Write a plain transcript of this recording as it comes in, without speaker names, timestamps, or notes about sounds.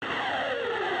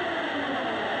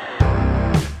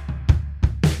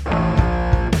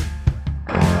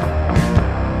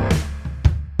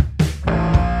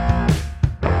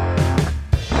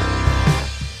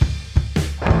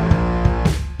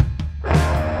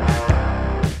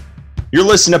You're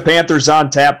listening to Panthers on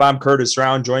Tap. I'm Curtis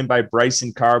Round, joined by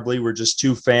Bryson Carbley. We're just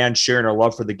two fans sharing our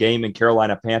love for the game and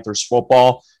Carolina Panthers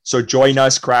football. So join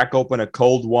us, crack open a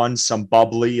cold one, some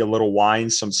bubbly, a little wine,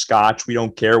 some scotch. We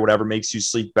don't care, whatever makes you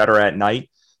sleep better at night.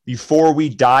 Before we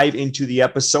dive into the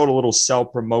episode, a little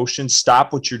self-promotion.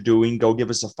 Stop what you're doing. Go give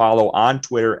us a follow on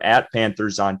Twitter at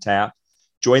Panthers on Tap.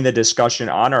 Join the discussion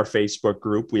on our Facebook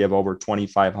group. We have over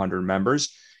 2,500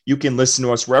 members. You can listen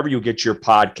to us wherever you get your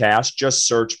podcast. Just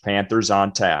search Panthers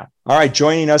on Tap. All right,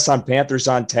 joining us on Panthers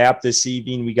on Tap this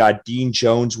evening, we got Dean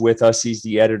Jones with us. He's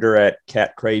the editor at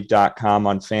catcrave.com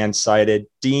on Fansided.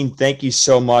 Dean, thank you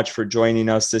so much for joining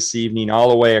us this evening all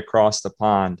the way across the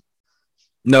pond.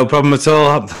 No problem at all.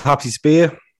 I'm happy to be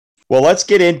here. Well, let's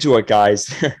get into it,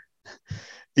 guys.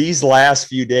 These last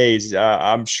few days,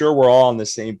 I'm sure we're all on the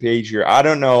same page here. I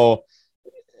don't know.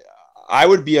 I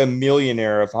would be a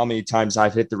millionaire of how many times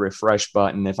I've hit the refresh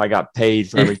button if I got paid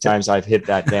for every times I've hit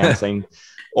that damn thing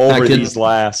over these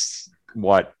last,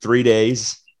 3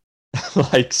 days?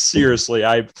 Like, seriously,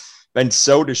 I've been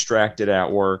so distracted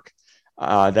at work.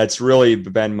 That's really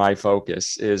been my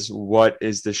focus, is what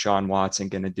is Deshaun Watson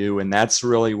going to do? And that's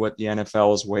really what the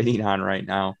NFL is waiting on right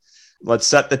now. Let's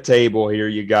set the table here.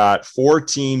 You got 4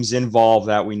 teams involved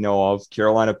that we know of: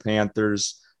 Carolina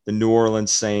Panthers, the New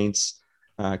Orleans Saints,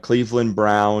 Cleveland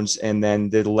Browns, and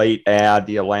then the late add,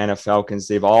 the Atlanta Falcons.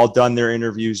 They've all done their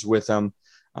interviews with them.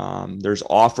 There's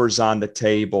offers on the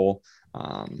table.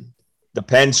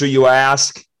 Depends who you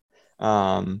ask.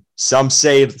 Some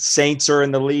say the Saints are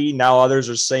in the lead. Now others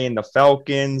are saying the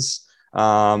Falcons.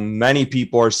 Many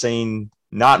people are saying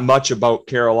not much about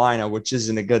Carolina, which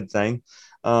isn't a good thing.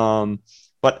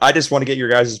 But I just want to get your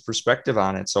guys' perspective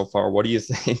on it so far. What do you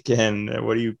think? And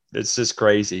it's just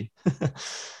crazy.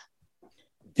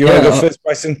 Do you want to go first,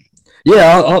 Bryson?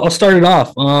 Yeah, I'll start it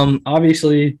off.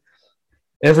 Obviously,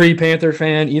 every Panther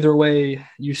fan, either way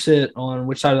you sit on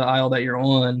which side of the aisle that you're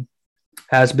on,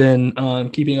 has been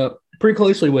keeping up pretty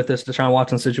closely with this Deshaun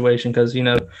Watson situation because,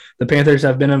 the Panthers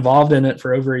have been involved in it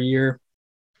for over a year.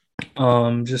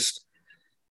 Willing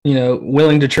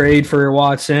to trade for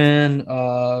Watson.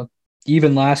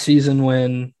 Even last season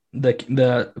when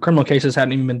the criminal cases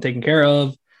hadn't even been taken care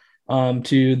of,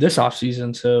 to this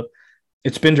offseason. So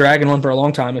it's been dragging on for a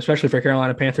long time, especially for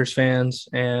Carolina Panthers fans.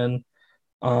 And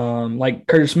like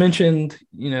Curtis mentioned,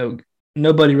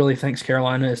 nobody really thinks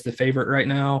Carolina is the favorite right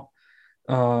now.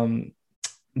 Don't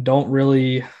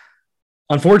really,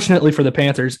 unfortunately for the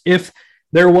Panthers, if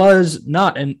there was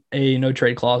not a no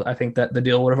trade clause, I think that the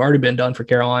deal would have already been done for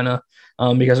Carolina,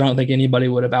 because I don't think anybody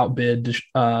would have outbid,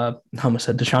 I almost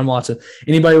said Deshaun Watson.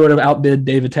 Anybody would have outbid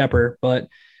David Tepper. But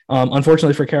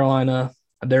unfortunately for Carolina,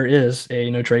 there is a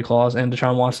no trade clause, and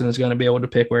Deshaun Watson is going to be able to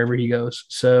pick wherever he goes.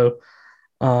 So,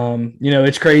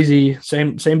 it's crazy.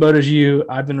 Same boat as you.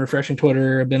 I've been refreshing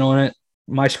Twitter. I've been on it.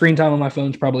 My screen time on my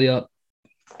phone's probably up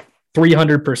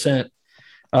 300%,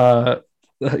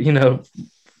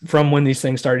 from when these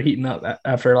things started heating up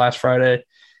after last Friday.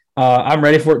 I'm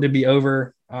ready for it to be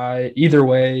over. Either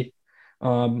way,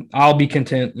 I'll be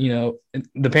content.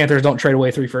 The Panthers don't trade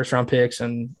away 3 first-round picks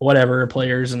and whatever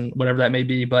players and whatever that may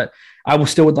be, but I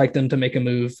still would like them to make a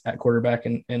move at quarterback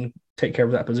and take care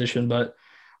of that position. But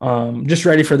just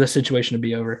ready for this situation to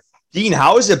be over. Dean,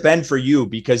 how has it been for you?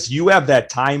 Because you have that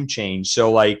time change.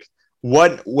 So, like,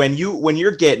 when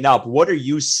you're getting up, what are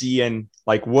you seeing?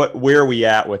 Like, where are we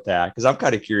at with that? Because I'm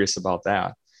kind of curious about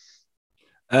that.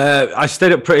 I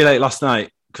stayed up pretty late last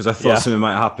night because I thought something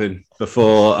might happen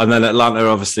before. And then Atlanta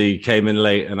obviously came in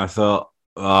late, and I thought,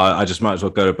 I just might as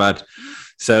well go to bed.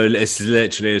 So it's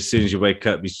literally as soon as you wake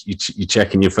up, you're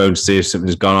checking your phone to see if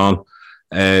something's gone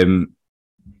on.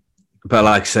 But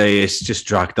like I say, it's just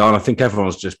dragged on. I think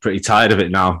everyone's just pretty tired of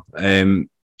it now,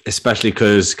 especially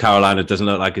because Carolina doesn't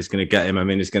look like it's going to get him. I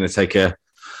mean, it's going to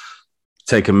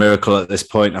take a miracle at this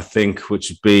point, I think, which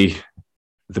would be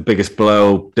the biggest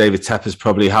blow David Tepper's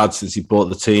probably had since he bought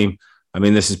the team. I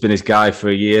mean, this has been his guy for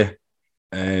a year.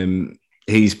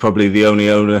 He's probably the only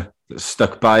owner that's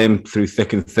stuck by him through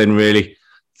thick and thin, really,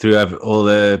 through all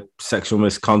the sexual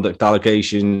misconduct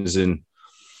allegations and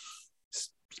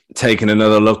taking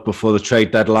another look before the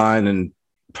trade deadline and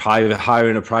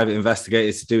hiring a private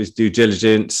investigator to do his due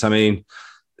diligence. I mean,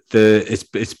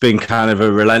 it's been kind of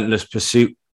a relentless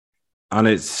pursuit, and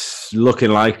it's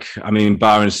looking like, I mean,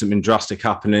 barring something drastic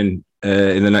happening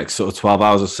in the next sort of 12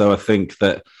 hours or so, I think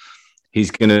that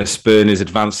he's going to spurn his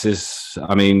advances.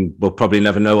 I mean, we'll probably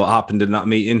never know what happened in that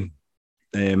meeting.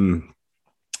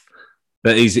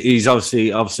 But he's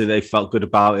obviously they felt good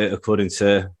about it according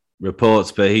to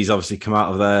reports, but he's obviously come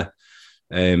out of there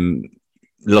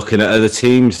looking at other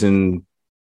teams and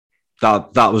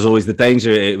that was always the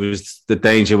danger. It was the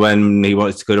danger when he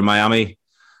wanted to go to Miami.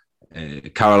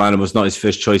 Carolina was not his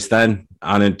first choice then,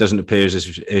 and it doesn't appear as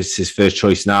it's his first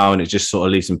choice now, and it just sort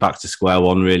of leads him back to square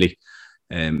one, really.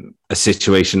 A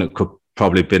situation that could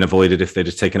probably have been avoided if they'd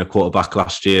have taken a quarterback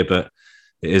last year, but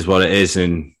it is what it is,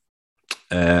 and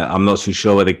I'm not too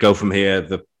sure where they go from here.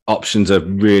 The options are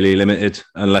really limited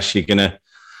unless you're gonna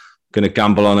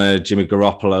gamble on a Jimmy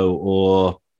Garoppolo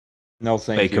or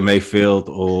Baker Mayfield,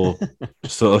 or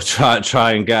sort of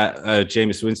try and get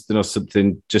Jameis Winston or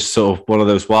something. Just sort of one of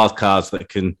those wild cards that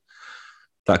can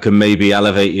maybe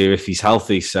elevate you if he's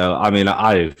healthy. So I mean,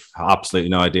 I've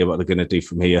absolutely no idea what they're going to do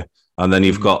from here. And then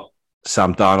you've got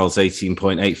Sam Darnold's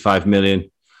 $18.85 million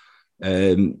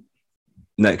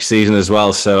next season as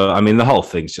well. So I mean, the whole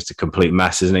thing's just a complete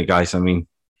mess, isn't it, guys? I mean,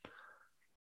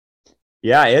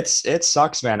 yeah, it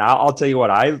sucks, man. I'll tell you what,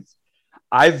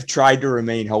 I've tried to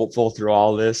remain hopeful through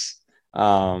all this.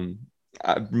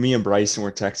 Me and Bryson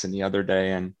were texting the other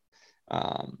day, and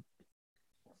I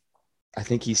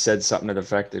think he said something to the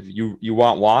effect of, "You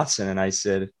want Watson?" And I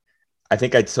said, I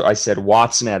said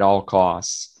Watson at all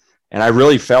costs, and I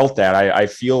really felt that. I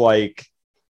feel like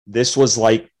this was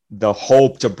like the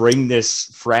hope to bring this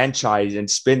franchise and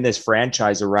spin this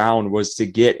franchise around was to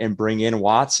get and bring in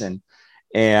Watson,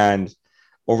 and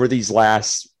over these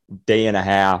last day and a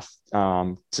half.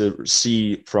 To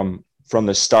see from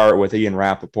the start with Ian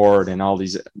Rappaport and all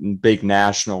these big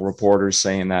national reporters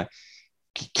saying that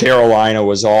Carolina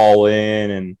was all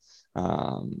in, and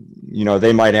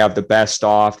they might have the best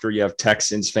offer. You have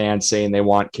Texans fans saying they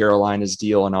want Carolina's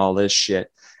deal and all this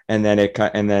shit, and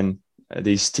then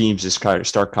these teams just kind of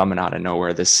start coming out of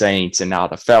nowhere. The Saints, and now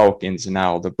the Falcons, and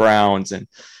now the Browns, and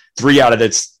 3 out of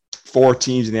the 4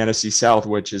 teams in the NFC South,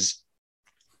 which is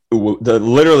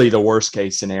literally the worst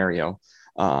case scenario.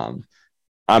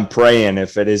 I'm praying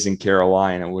if it isn't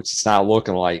Carolina, which it's not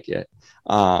looking like it.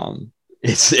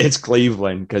 It's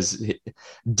Cleveland, because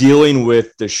dealing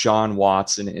with Deshaun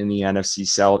Watson in the NFC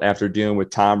South after dealing with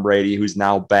Tom Brady, who's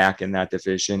now back in that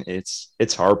division,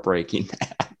 it's heartbreaking.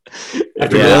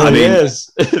 It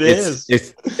is.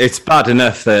 It's bad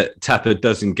enough that Tepper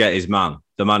doesn't get his man,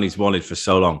 the man he's wanted for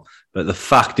so long, but the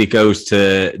fact he goes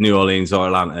to New Orleans or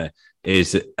Atlanta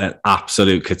is an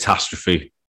absolute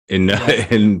catastrophe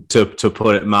to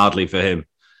put it mildly for him.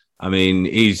 I mean,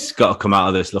 he's got to come out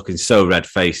of this looking so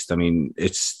red-faced. I mean,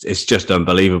 it's just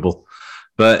unbelievable.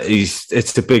 But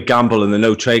it's a big gamble, and the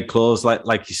no trade clause,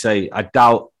 like you say, I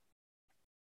doubt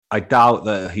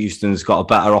that Houston's got a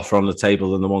better offer on the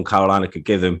table than the one Carolina could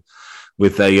give him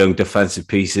with their young defensive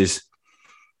pieces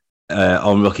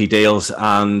on rookie deals,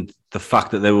 and the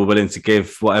fact that they were willing to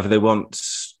give whatever they want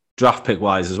draft pick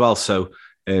wise as well. So,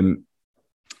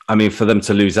 I mean, for them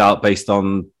to lose out based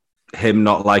on him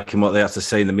not liking what they had to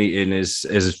say in the meeting is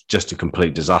just a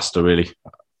complete disaster, really.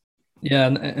 Yeah,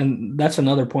 and that's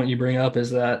another point you bring up,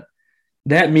 is that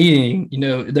meeting,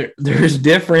 there's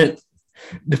different,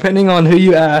 depending on who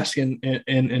you ask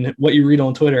and what you read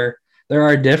on Twitter, there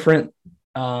are different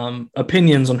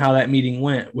opinions on how that meeting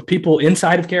went. With people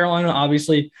inside of Carolina,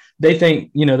 obviously, they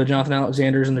think, the Jonathan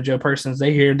Alexanders and the Joe Persons,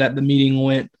 they hear that the meeting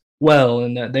went well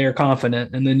and that they are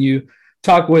confident. And then you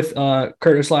talk with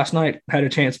Curtis last night, had a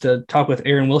chance to talk with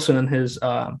Aaron Wilson in his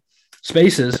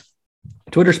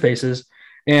Twitter spaces.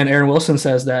 And Aaron Wilson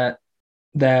says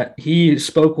that he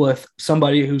spoke with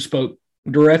somebody who spoke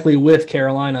directly with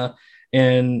Carolina,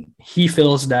 and he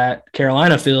feels that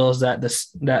Carolina feels that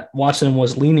that Watson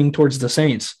was leaning towards the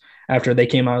Saints after they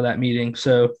came out of that meeting.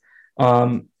 So,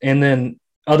 and then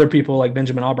other people like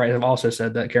Benjamin Albright have also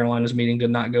said that Carolina's meeting did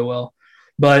not go well.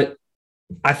 But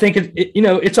I think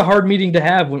it's a hard meeting to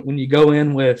have when you go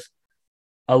in with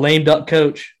a lame duck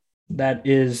coach that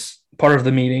is part of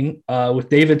the meeting, with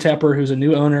David Tepper, who's a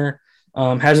new owner,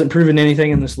 hasn't proven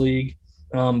anything in this league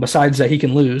besides that he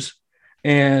can lose,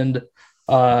 and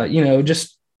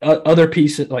just other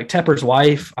pieces like Tepper's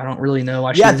wife. I don't really know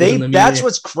why. That's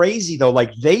what's crazy though.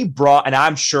 Like they brought, and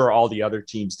I'm sure all the other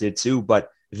teams did too, but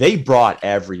they brought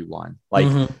everyone,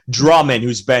 like Drummond,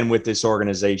 who's been with this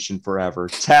organization forever,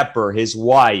 Tepper, his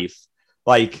wife,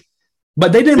 like.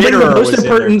 But they didn't bring the most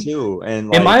important too.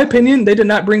 And in my opinion, they did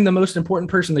not bring the most important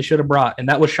person they should have brought, and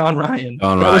that was Sean Ryan.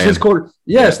 Was his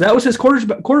that was his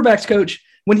quarterbacks coach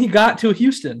when he got to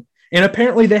Houston, and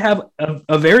apparently they have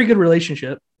a very good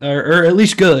relationship, or at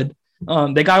least good.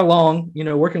 They got along,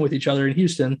 working with each other in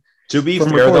Houston. To be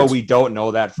fair, though, we don't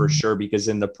know that for sure, because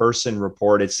in the person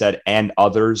report it said and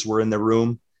others were in the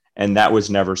room, and that was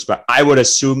never I would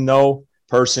assume though,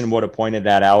 person would have pointed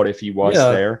that out if he was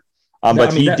there.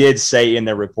 But he did say in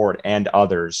the report and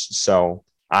others. So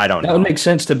I don't know. That would make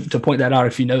sense to point that out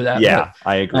if you know that. Yeah, but,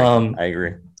 I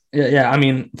agree. Yeah. I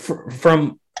mean,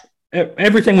 from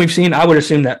everything we've seen, I would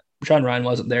assume that Sean Ryan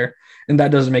wasn't there, and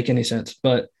that doesn't make any sense.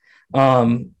 But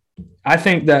I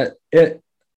think that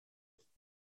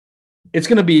it's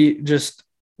going to be just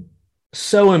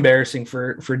so embarrassing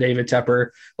for David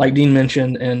Tepper, like Dean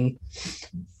mentioned, and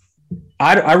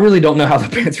I really don't know how the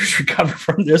Panthers recover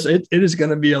from this. It is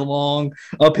going to be a long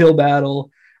uphill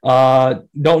battle.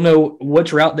 Don't know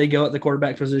which route they go at the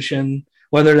quarterback position,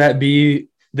 whether that be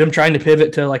them trying to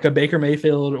pivot to like a Baker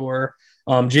Mayfield or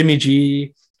Jimmy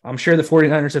G. I'm sure the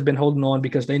 49ers have been holding on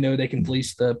because they know they can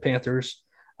fleece the Panthers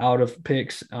out of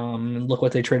picks. And look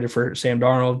what they traded for Sam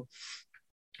Darnold.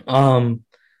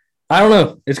 I don't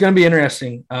know. It's going to be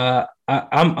interesting.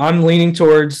 I'm leaning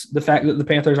towards the fact that the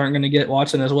Panthers aren't going to get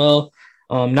Watson as well.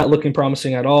 Not looking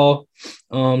promising at all.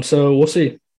 So we'll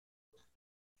see.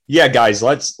 Yeah, guys,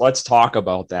 let's talk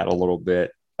about that a little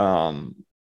bit.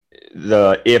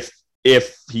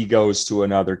 If he goes to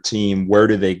another team, where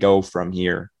do they go from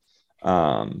here?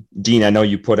 Dean, I know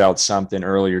you put out something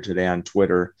earlier today on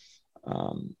Twitter,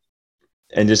 and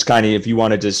just kind of if you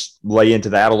want to just lay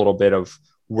into that a little bit of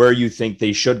where you think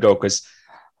they should go, because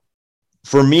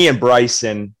for me and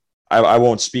Bryson, I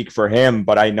won't speak for him,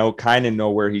 but I know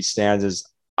where he stands is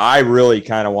I really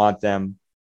kind of want them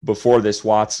before this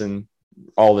Watson,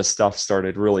 all this stuff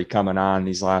started really coming on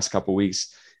these last couple of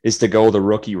weeks, is to go the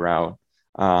rookie route.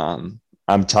 I'm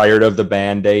tired of the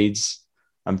Band-Aids.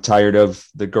 I'm tired of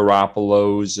the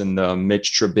Garoppolos and the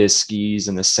Mitch Trubiskys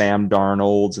and the Sam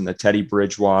Darnolds and the Teddy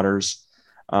Bridgewaters.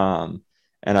 And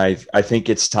I think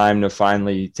it's time to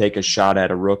finally take a shot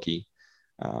at a rookie.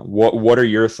 What are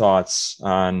your thoughts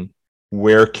on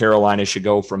where Carolina should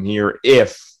go from here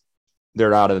if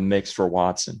they're out of the mix for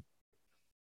Watson?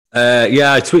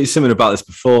 Yeah, I tweeted something about this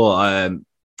before. I'm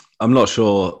not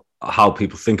sure how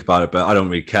people think about it, but I don't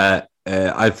really care.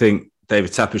 I think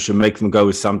David Tepper should make them go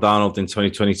with Sam Darnold in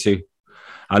 2022.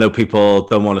 I know people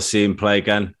don't want to see him play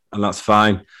again, and that's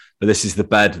fine. But this is the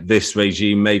bed this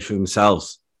regime made for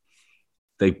themselves.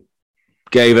 They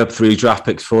gave up 3 draft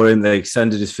picks for him. They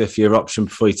extended his 5th-year option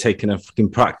before he'd taken a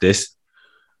fucking practice.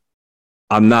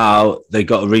 And now they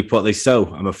got to reap what they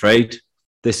sow, I'm afraid.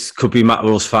 This could be Matt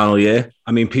Rule's final year.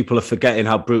 I mean, people are forgetting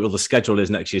how brutal the schedule is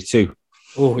next year too.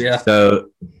 Oh, yeah.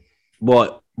 So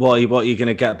what are you going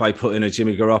to get by putting a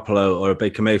Jimmy Garoppolo or a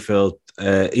Baker Mayfield,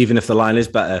 even if the line is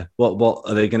better? What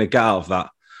are they going to get out of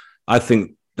that? I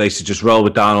think they should just roll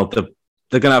with Darnold.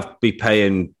 They're going to have to be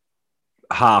paying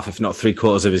half, if not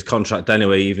 3/4 of his contract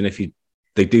anyway, even if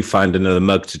they do find another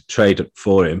mug to trade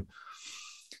for him.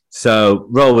 So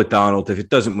roll with Darnold. If it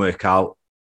doesn't work out,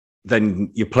 then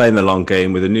you're playing the long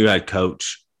game with a new head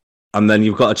coach, and then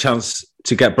you've got a chance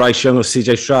to get Bryce Young or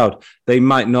CJ Stroud. They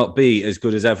might not be as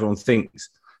good as everyone thinks,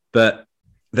 but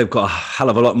they've got a hell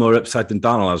of a lot more upside than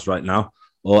Darnold has right now,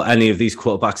 or any of these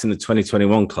quarterbacks in the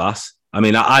 2021 class. I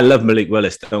mean, I love Malik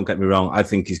Willis, don't get me wrong. I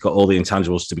think he's got all the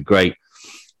intangibles to be great,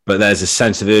 but there's a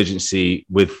sense of urgency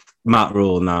with Matt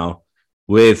Rule now,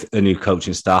 with a new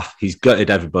coaching staff. He's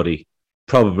gutted everybody,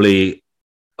 probably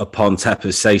upon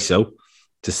Tepper's say-so,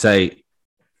 to say,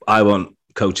 I want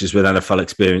coaches with NFL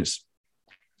experience,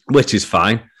 which is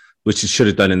fine, which he should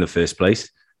have done in the first place.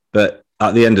 But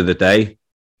at the end of the day,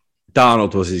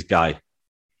 Darnold was his guy.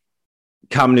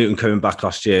 Cam Newton coming back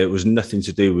last year was nothing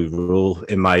to do with Rule,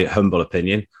 in my humble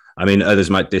opinion. I mean, others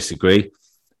might disagree.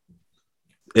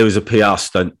 It was a PR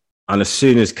stunt. And as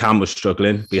soon as Cam was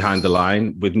struggling behind the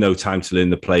line with no time to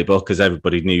learn the playbook, as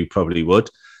everybody knew probably would,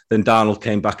 then Darnold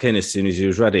came back in as soon as he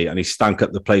was ready, and he stank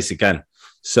up the place again.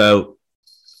 So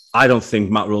I don't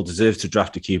think Matt Rule deserves to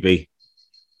draft a QB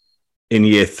in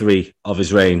year 3 of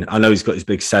his reign. I know he's got his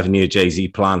big 7-year Jay-Z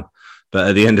plan, but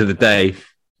at the end of the day,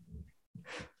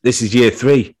 this is year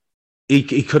 3.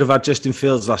 He could have had Justin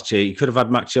Fields last year. He could have had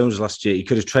Mac Jones last year. He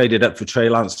could have traded up for Trey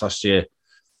Lance last year.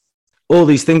 All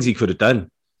these things he could have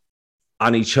done.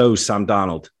 And he chose Sam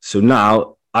Darnold. So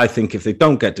now I think if they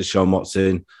don't get Deshaun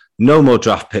Watson, no more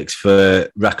draft picks for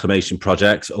reclamation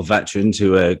projects or veterans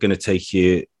who are going to take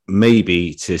you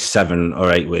maybe to 7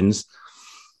 or 8 wins.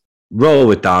 Roll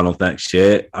with Darnold next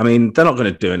year. I mean, they're not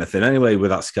going to do anything anyway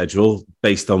with that schedule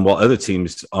based on what other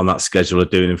teams on that schedule are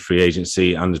doing in free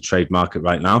agency and the trade market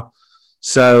right now.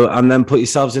 So, and then put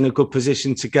yourselves in a good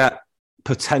position to get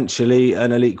potentially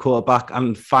an elite quarterback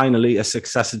and finally a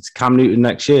successor to Cam Newton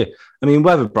next year. I mean,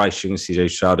 whether Bryce Young and CJ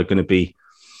Stroud are going to be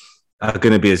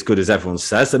as good as everyone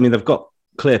says. I mean, they've got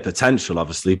clear potential,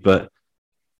 obviously, but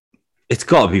it's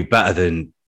got to be better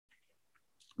than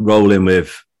rolling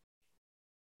with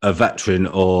a veteran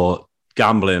or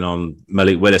gambling on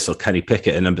Malik Willis or Kenny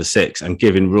Pickett at number 6 and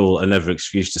giving Rule another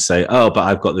excuse to say, oh, but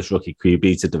I've got this rookie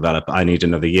QB to develop. I need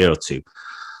another year or two.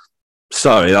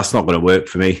 Sorry, that's not going to work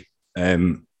for me.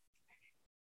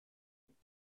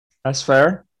 That's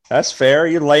fair. That's fair.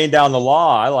 You're laying down the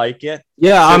law. I like it.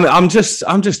 Yeah, I'm just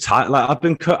tired. Like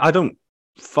I don't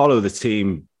follow the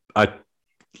team.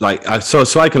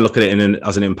 So I can look at it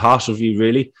as an impartial view,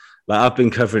 really. Like I've been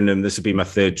covering them. This will be my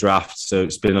 3rd draft, so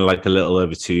it's been like a little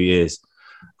over 2 years,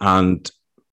 and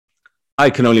I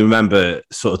can only remember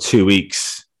sort of 2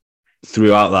 weeks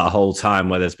throughout that whole time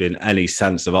where there's been any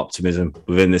sense of optimism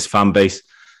within this fan base.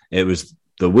 It was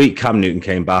the week Cam Newton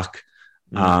came back,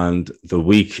 and the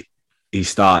week he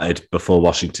started before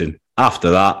Washington. After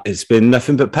that, it's been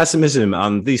nothing but pessimism,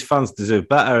 and these fans deserve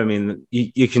better. I mean,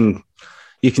 you can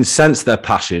sense their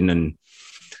passion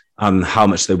and how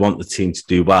much they want the team to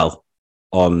do well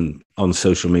on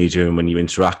social media and when you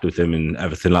interact with them and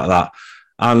everything like that.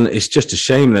 And it's just a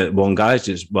shame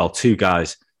that 2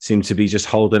 guys seem to be just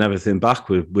holding everything back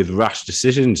with rash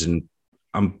decisions and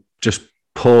just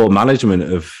poor management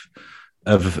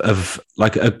of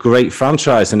like a great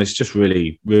franchise. And it's just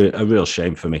really, really a real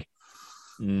shame for me.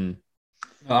 Go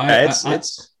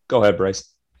ahead, Bryce.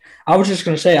 I was just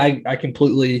going to say, I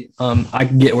completely, I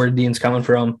get where Dean's coming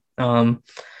from.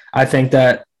 I think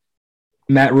that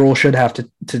Matt Rule should have to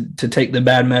take the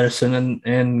bad medicine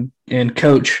and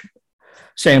coach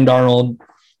Sam Darnold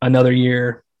another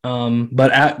year.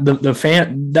 But at the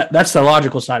fan, that's the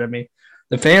logical side of me.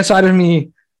 The fan side of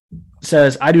me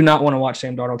says, I do not want to watch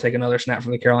Sam Darnold take another snap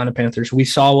from the Carolina Panthers. We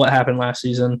saw what happened last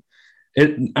season.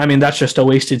 That's just a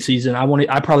wasted season.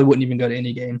 I probably wouldn't even go to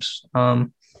any games.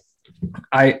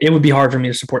 It would be hard for me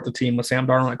to support the team with Sam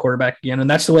Darnold at quarterback again. And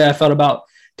that's the way I felt about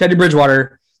Teddy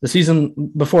Bridgewater the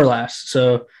season before last.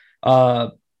 So,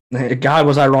 God,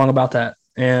 was I wrong about that.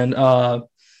 And I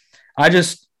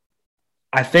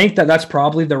think that that's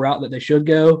probably the route that they should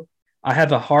go. I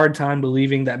have a hard time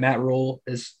believing that Matt Rule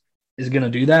is going to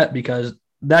do that, because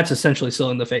that's essentially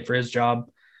sealing the fate for his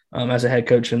job as a head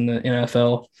coach in the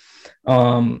NFL.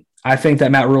 I think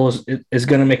that Matt Rule is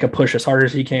going to make a push as hard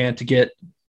as he can to get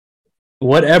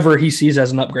whatever he sees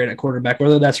as an upgrade at quarterback,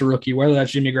 whether that's a rookie, whether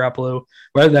that's Jimmy Garoppolo,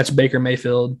 whether that's Baker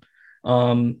Mayfield.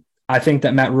 I think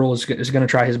that Matt Rule is going to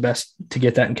try his best to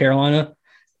get that in Carolina.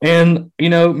 And,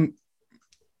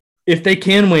 if they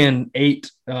can win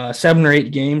 7 or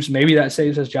 8 games, maybe that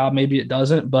saves his job, maybe it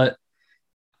doesn't. But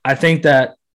I think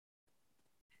that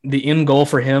the end goal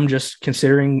for him, just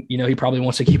considering, he probably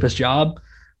wants to keep his job,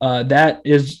 that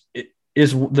is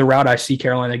the route I see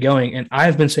Carolina going. And I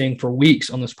have been saying for weeks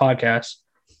on this podcast,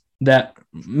 that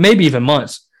maybe even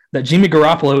months, that Jimmy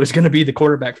Garoppolo is going to be the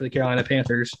quarterback for the Carolina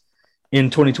Panthers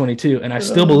in 2022. And I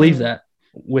still believe that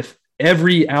with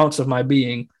every ounce of my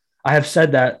being. I have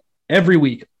said that every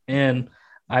week. And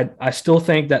I still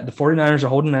think that the 49ers are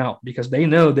holding out because they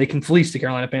know they can fleece the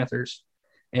Carolina Panthers.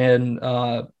 And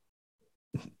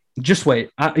just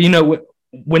wait.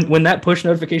 When that push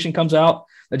notification comes out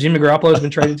that Jimmy Garoppolo has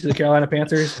been traded to the Carolina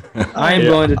Panthers, I am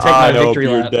going to take my victory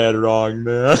lap. You're dead wrong,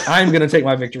 man. I'm going to take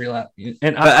my victory lap.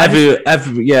 And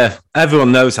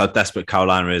everyone knows how desperate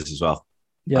Carolina is as well.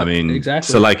 Yeah,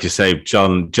 exactly. So like you say,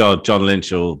 John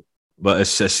Lynch will. But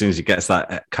as soon as he gets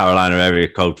that Carolina area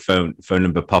code phone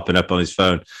number popping up on his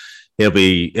phone, he'll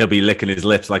be licking his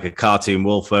lips like a cartoon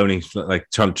wolf, only like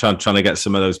trying to get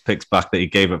some of those picks back that he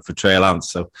gave up for Trey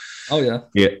Lance. So, yeah.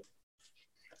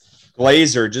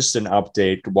 Glazer, just an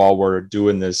update while we're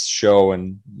doing this show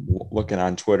and looking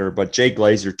on Twitter. But Jay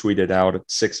Glazer tweeted out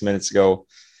 6 minutes ago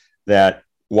that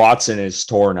Watson is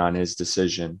torn on his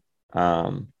decision.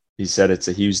 He said it's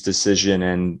a huge decision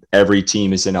and every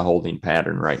team is in a holding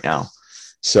pattern right now.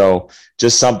 So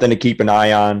just something to keep an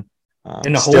eye on.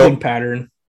 Holding pattern.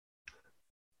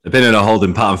 They've been in a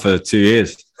holding pattern for 2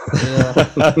 years.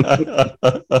 Yeah.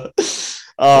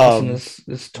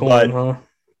 It's torn, huh?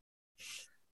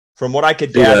 From what I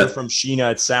could gather from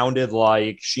Sheena, it sounded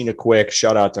like Sheena Quick,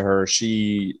 shout out to her.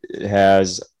 She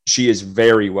is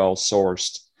very well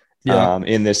sourced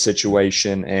in this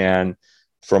situation. And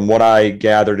from what I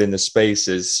gathered in the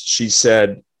spaces, she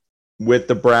said with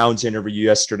the Browns interview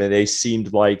yesterday, they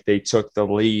seemed like they took the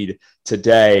lead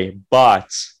today,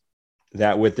 but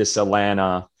that with this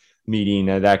Atlanta meeting,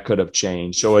 that could have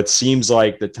changed. So it seems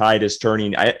like the tide is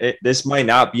turning. This might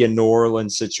not be a New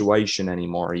Orleans situation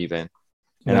anymore, even.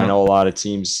 And I know a lot of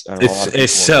teams.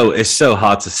 It's so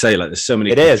hard to say. Like there's so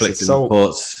many conflicting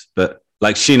reports, but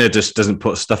like Sheena just doesn't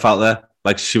put stuff out there.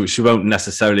 Like she won't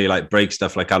necessarily like break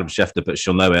stuff like Adam Schefter, but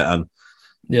she'll know it and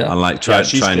like try and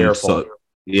sort of,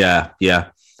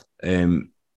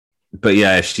 but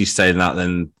if she's saying that,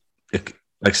 then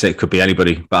Like I say, it could be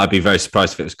anybody, but I'd be very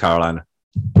surprised if it was Carolina.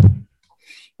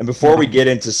 And before we get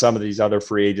into some of these other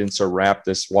free agents or wrap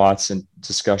this Watson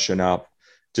discussion up,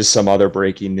 just some other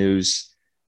breaking news.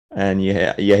 And you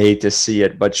hate to see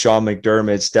it, but Sean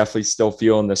McDermott's definitely still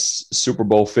feeling this Super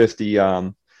Bowl 50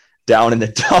 down in the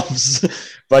dumps.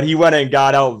 But he went and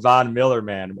got out Von Miller,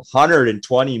 man,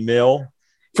 120 mil.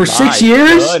 For 6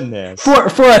 years? Goodness. For a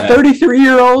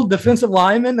 33-year-old defensive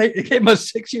lineman, they gave him a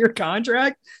 6-year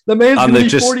contract? The man's going to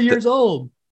be 40 years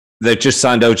old. They've just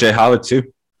signed O.J. Howard,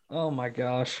 too. Oh, my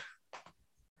gosh.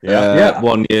 Yeah.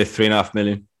 1 year, $3.5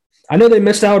 million. I know they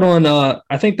missed out on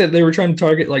I think that they were trying to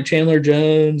target like Chandler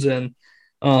Jones and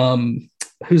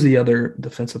who's the other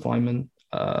defensive lineman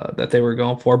that they were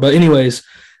going for. But anyways,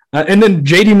 and then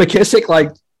J.D. McKissick,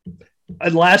 like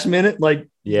at last minute,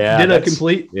 did a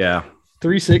complete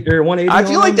 360 or 180. I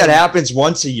feel like that happens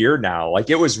once a year now. Like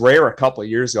it was rare a couple of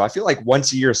years ago. I feel like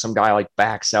once a year some guy like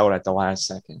backs out at the last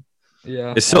second.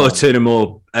 Yeah, it's sort of turning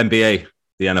more NBA,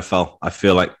 the NFL. I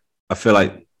feel like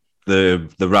the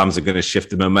Rams are going to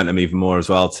shift the momentum even more as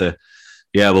well to,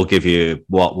 we'll give you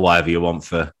whatever you want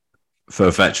for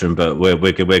a veteran, but we're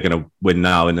going to win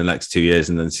now in the next 2 years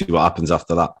and then see what happens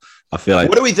after that. I feel like.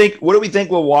 What do we think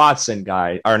with Watson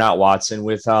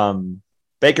with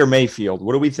Baker Mayfield?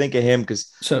 What do we think of him?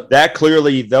 Because that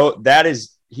clearly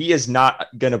he is not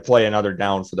going to play another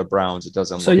down for the Browns. It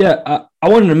doesn't. So I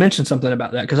wanted to mention something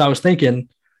about that because I was thinking.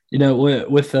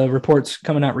 With the reports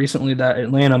coming out recently that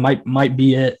Atlanta might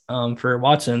be it for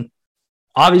Watson,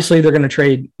 obviously they're going to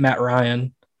trade Matt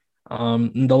Ryan.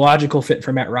 The logical fit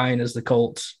for Matt Ryan is the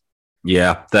Colts.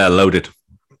 Yeah, they're loaded.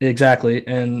 Exactly,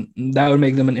 and that would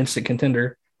make them an instant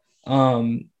contender.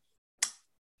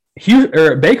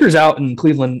 Baker's out in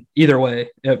Cleveland either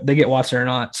way, if they get Watson or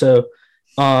not. So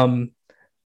the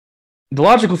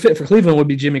logical fit for Cleveland would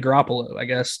be Jimmy Garoppolo, I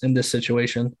guess, in this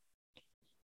situation.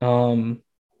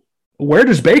 Where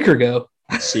does Baker go?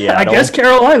 Seattle. I guess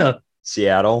Carolina.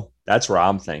 Seattle. That's where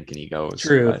I'm thinking he goes.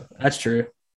 True. That's true.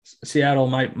 Seattle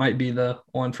might be the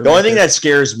one for the only thing that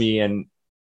scares me in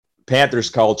Panthers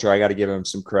culture. I got to give him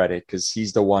some credit because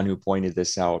he's the one who pointed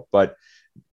this out. But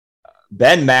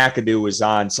Ben McAdoo was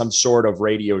on some sort of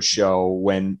radio show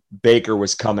when Baker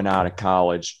was coming out of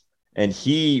college, and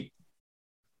he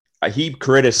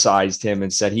criticized him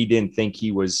and said he didn't think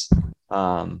he was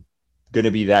going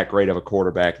to be that great of a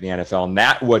quarterback in the NFL.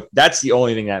 And that's the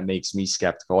only thing that makes me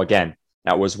skeptical. Again,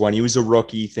 that was when he was a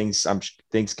rookie. Things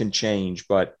can change,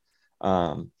 but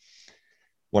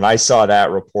when I saw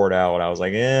that report out, I was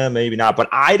like, maybe not. But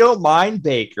I don't mind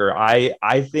Baker.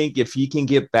 I think if he can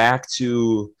get back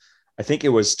to, I think it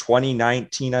was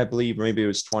 2019, I believe, or maybe it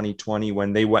was 2020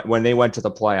 when they went to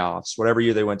the playoffs, whatever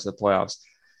year they went to the playoffs.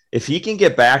 If he can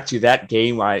get back to that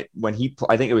game, I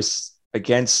think it was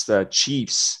against the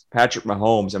Chiefs, Patrick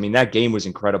Mahomes. I mean, that game was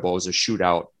incredible. It was a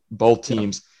shootout, both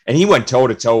teams. And he went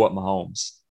toe-to-toe with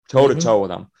Mahomes, toe-to-toe with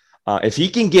him. If he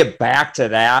can get back to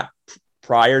that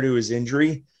prior to his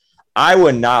injury, I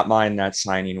would not mind that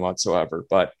signing whatsoever.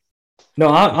 But no,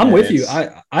 I'm with you.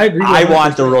 I agree. I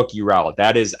want the rookie route.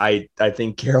 That is, I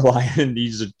think Carolina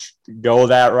needs to go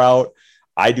that route.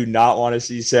 I do not want to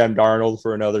see Sam Darnold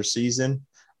for another season.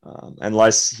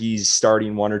 Unless he's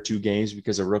starting 1 or 2 games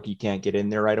because a rookie can't get in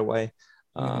there right away.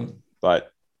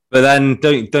 But then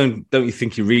don't you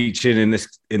think you reach in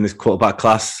this quarterback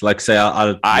class? Like say,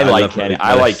 I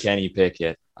like Kenny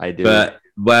Pickett. I do.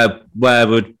 But where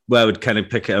would Kenny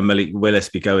Pickett and Malik Willis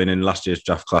be going in last year's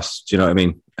draft class? Do you know what I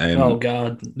mean? Oh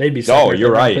God, they'd be. Oh,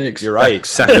 you're right. Picks. You're right.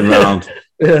 Second round.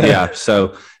 Yeah.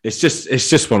 So it's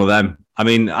just one of them. I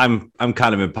mean, I'm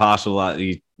kind of impartial. That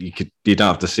you don't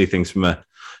have to see things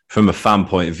from a fan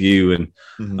point of view, and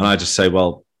I just say,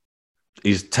 well,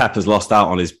 Tep has lost out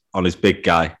on his big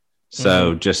guy,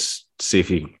 so just see if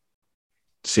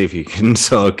you can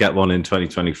sort of get one in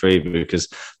 2023 because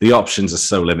the options are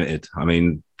so limited. I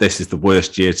mean, this is the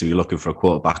worst year to be looking for a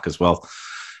quarterback as well,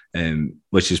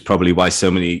 which is probably why so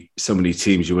many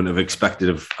teams you wouldn't have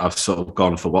expected have sort of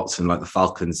gone for Watson, like the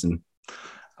Falcons and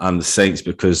the Saints,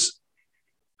 because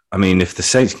I mean, if the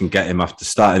Saints can get him after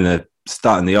starting the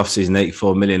offseason,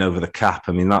 84 million over the cap,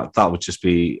 I mean, that would just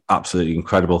be absolutely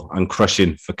incredible and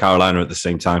crushing for Carolina at the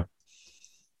same time.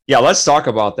 Yeah, let's talk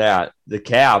about that. The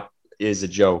cap is a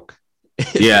joke.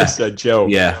 It's a joke.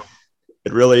 Yeah.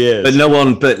 It really is.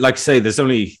 But like I say, there's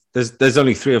only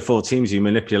 3 or 4 teams who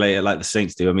manipulate it like the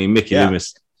Saints do. I mean, Mickey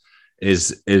Loomis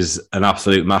is an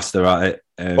absolute master at it.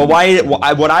 But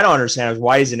what I don't understand is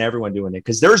why isn't everyone doing it?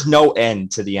 Because there's no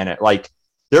end to the NFL. Like,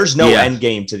 there's no end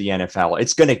game to the NFL.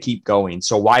 It's going to keep going.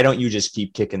 So why don't you just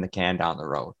keep kicking the can down the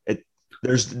road?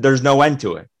 There's no end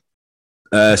to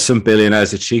it. Some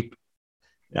billionaires are cheap.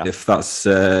 if that's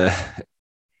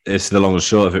it's the long and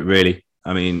short of it, really.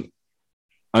 I mean,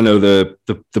 I know the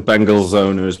Bengals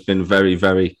owner has been very,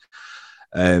 very.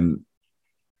 I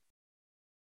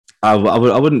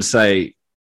wouldn't say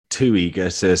too eager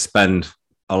to spend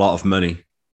a lot of money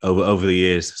over the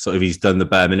years. Sort of, he's done the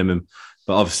bare minimum,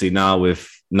 but obviously now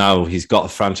he's got a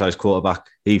franchise quarterback.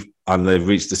 And they've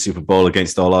reached the Super Bowl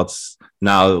against all odds.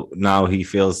 Now he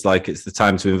feels like it's the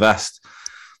time to invest.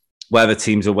 Whether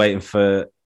teams are waiting for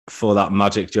that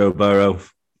magic Joe Burrow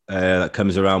that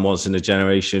comes around once in a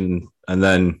generation, and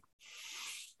then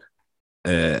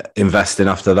investing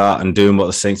after that and doing what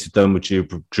the Saints have done with Drew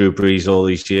Brees all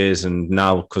these years, and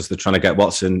now because they're trying to get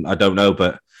Watson, I don't know,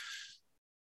 but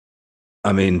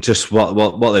I mean, just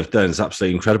what they've done is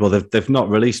absolutely incredible. They've not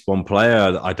released one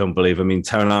player, I don't believe. I mean,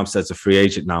 Terran Armstead's a free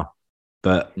agent now,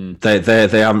 but they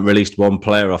haven't released one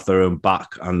player off their own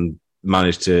back and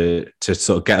managed to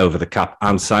sort of get over the cap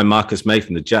and sign Marcus May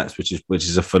from the Jets, which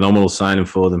is a phenomenal signing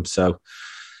for them. So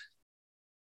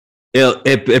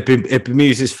it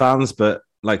bemuses fans, but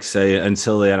like I say,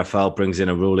 until the NFL brings in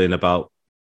a ruling about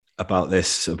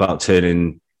this, about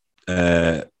turning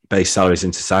base salaries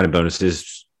into signing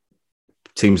bonuses,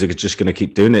 teams are just going to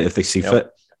keep doing it if they see fit.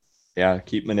 Yeah,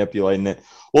 keep manipulating it.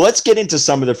 Well, let's get into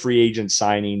some of the free agent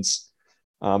signings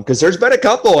because there's been a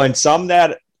couple and some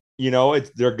that,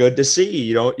 they're good to see.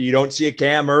 You don't see a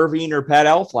Cam Irving or Pat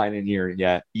Elflein in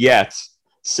here yet.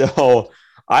 So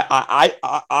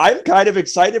I'm kind of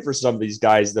excited for some of these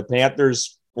guys. The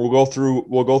Panthers, we'll go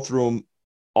through them,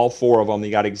 all four of them.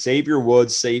 You got Xavier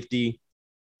Woods, safety,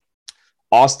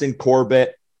 Austin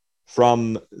Corbett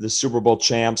from the Super Bowl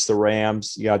champs, the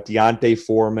Rams. You got Deontay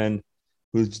Foreman,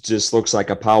 who just looks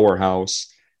like a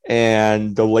powerhouse.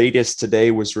 And the latest today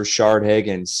was Rashard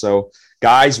Higgins. So,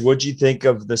 guys, what'd you think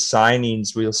of the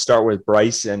signings? We'll start with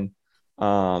Bryson.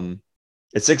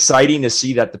 It's exciting to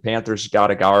see that the Panthers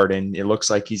got a guard, and it looks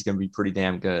like he's going to be pretty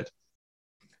damn good.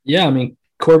 Yeah, I mean,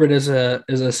 Corbett is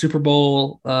a Super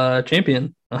Bowl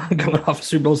champion coming off a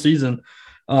Super Bowl season.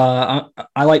 I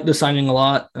like the signing a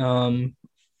lot.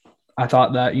 I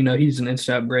thought that, he's an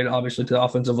instant upgrade, obviously, to the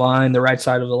offensive line. The right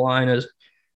side of the line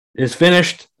is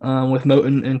finished with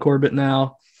Moton and Corbett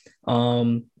now.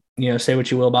 Say what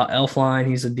you will about Elflein.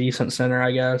 He's a decent center,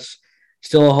 I guess.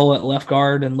 Still a hole at left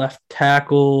guard and left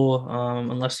tackle,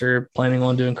 unless they're planning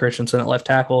on doing Christensen at left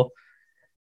tackle.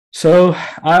 So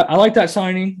I like that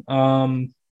signing.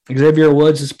 Xavier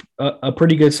Woods is a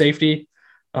pretty good safety.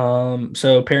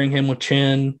 So pairing him with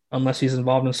Chin, unless he's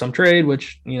involved in some trade,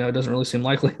 which, it doesn't really seem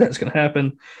likely that's going to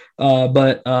happen.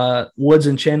 But Woods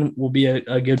and Chin will be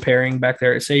a good pairing back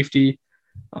there at safety.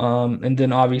 And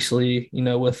then obviously,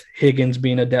 with Higgins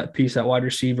being a depth piece at wide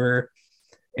receiver,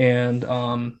 and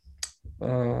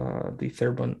the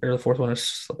third one or the fourth one is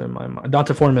slipping my mind,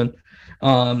 Donta Foreman,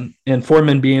 and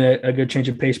Foreman being a good change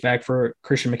of pace back for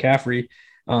Christian McCaffrey.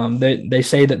 They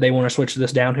say that they want to switch to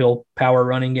this downhill power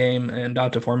running game, and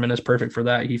Donta Foreman is perfect for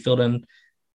that. He filled in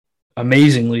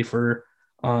amazingly for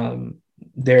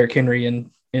Derrick Henry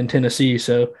in Tennessee.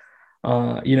 So,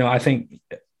 I think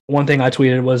one thing I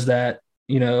tweeted was that,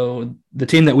 the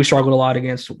team that we struggled a lot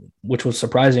against, which was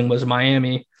surprising, was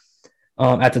Miami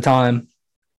at the time.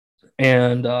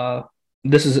 And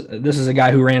this is a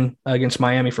guy who ran against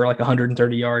Miami for like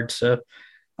 130 yards. So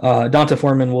Donta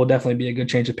Foreman will definitely be a good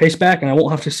change of pace back, and I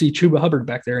won't have to see Chuba Hubbard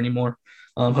back there anymore,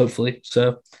 hopefully.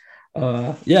 So,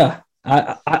 I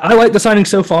like the signing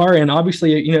so far, and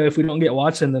obviously, if we don't get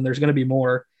Watson, then there's going to be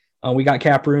more. We got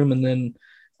cap room, and then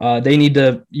they need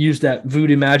to use that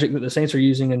voodoo magic that the Saints are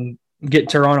using and get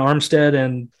Terran Armstead.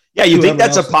 And yeah, you think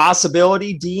that's a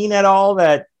possibility, Dean, at all,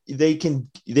 that they can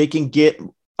get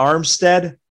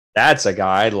Armstead? That's a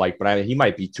guy I'd like, but he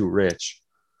might be too rich.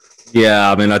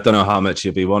 Yeah, I mean, I don't know how much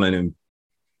you'll be wanting him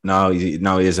now. He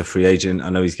is a free agent. I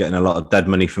know he's getting a lot of dead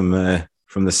money from the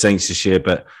Saints this year,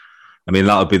 but I mean,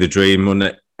 that would be the dream,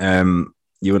 wouldn't it?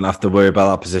 You wouldn't have to worry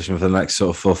about that position for the next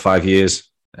sort of 4 or 5 years.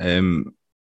 But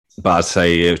I'd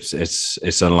say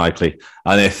it's unlikely.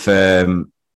 And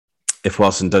if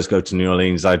Watson does go to New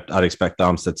Orleans, I'd expect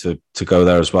Armstead to go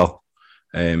there as well,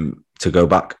 to go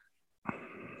back.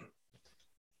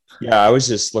 Yeah, I was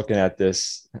just looking at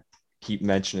this, keep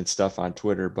mentioning stuff on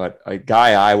Twitter, but a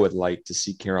guy I would like to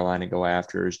see Carolina go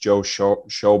after is Joe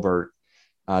Schobert.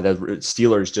 The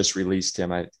Steelers just released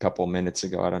him a couple of minutes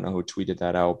ago. I don't know who tweeted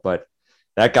that out, but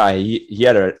that guy, he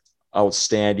had an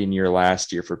outstanding year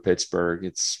last year for Pittsburgh.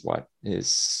 It's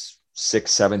his 6th,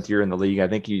 7th year in the league. I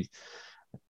think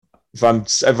if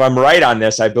I'm right on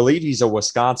this, I believe he's a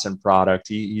Wisconsin product.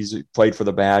 He's played for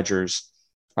the Badgers.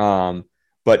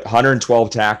 but 112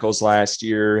 tackles last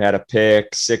year, had a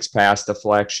pick, 6 pass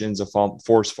deflections, a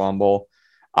forced fumble.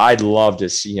 I'd love to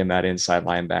see him at inside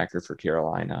linebacker for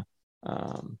Carolina.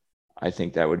 I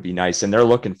think that would be nice, and they're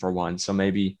looking for one, so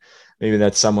maybe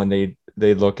that's someone they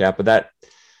look at. But that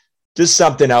just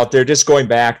something out there. Just going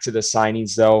back to the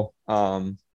signings, though,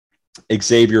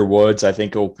 Xavier Woods, I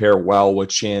think will pair well with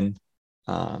Chin,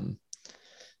 and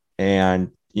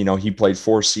he played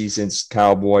 4 seasons,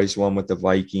 Cowboys, 1 with the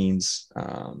Vikings.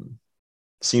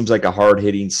 Seems like a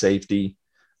hard-hitting safety.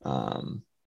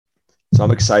 So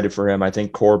I'm excited for him. I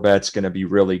think Corbett's going to be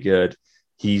really good.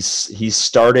 He's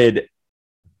started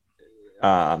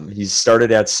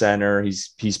at center.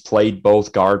 He's played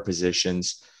both guard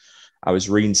positions. I was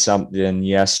reading something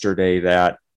yesterday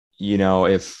that,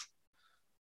 if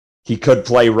he could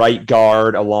play right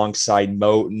guard alongside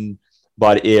Moten,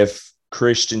 but if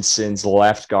Christensen's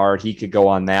left guard, he could go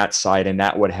on that side, and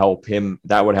that would help him.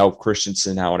 That would help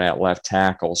Christensen out at left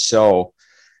tackle. So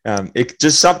it's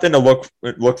just something to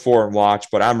look for and watch,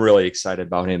 but I'm really excited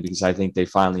about him because I think they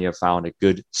finally have found a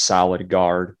good, solid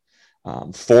guard.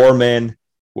 Foreman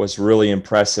was really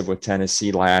impressive with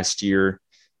Tennessee last year.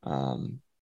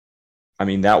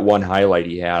 That one highlight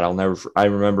he had, I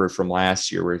remember it from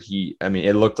last year where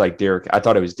it looked like I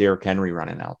thought it was Derrick Henry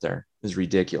running out there. It was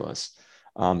ridiculous.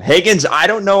 Higgins, I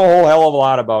don't know a whole hell of a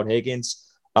lot about Higgins.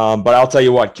 But I'll tell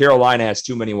you what, Carolina has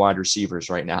too many wide receivers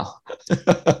right now.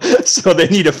 So they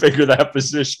need to figure that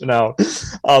position out.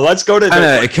 Let's go to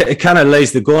it kind of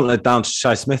lays the gauntlet down to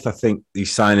Shi Smith, I think,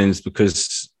 these signings,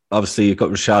 because obviously you've got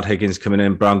Rashad Higgins coming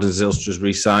in, Brandon Zylstra's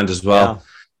re-signed as well.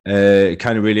 It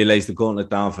kind of really lays the gauntlet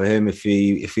down for him if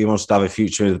he wants to have a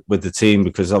future with the team,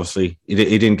 because obviously he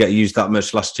didn't get used that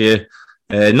much last year.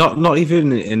 Not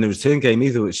even in the return game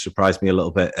either, which surprised me a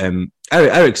little bit.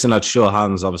 Erickson had sure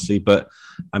hands, obviously, but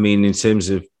in terms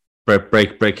of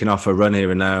breaking off a run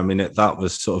here and there, that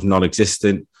was sort of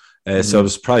non-existent. So I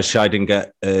was surprised Shai didn't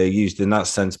get used in that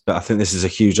sense. But I think this is a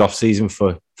huge off-season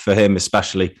for him,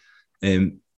 especially.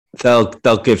 They'll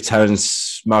give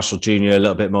Terrence Marshall Jr. a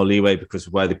little bit more leeway because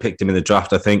of where they picked him in the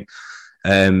draft, I think.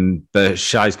 But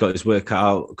Shai's got his work cut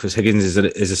out because Higgins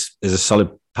is a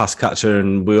solid pass catcher,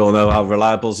 and we all know how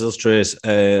reliable Zylstra is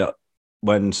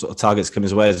when sort of targets come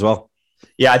his way as well.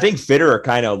 Yeah, I think Fitterer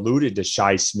kind of alluded to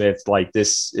Shi Smith, like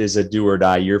this is a do or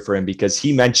die year for him, because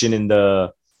he mentioned in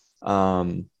the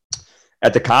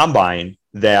at the combine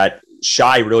that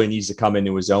Shi really needs to come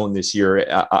into his own this year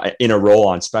in a role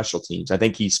on special teams. I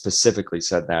think he specifically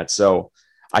said that. So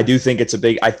I do think it's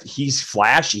he's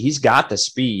flashy. He's got the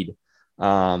speed.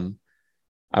 I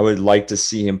would like to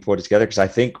see him put it together because I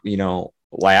think,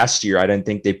 last year I didn't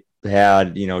think they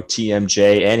had,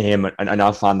 TMJ and him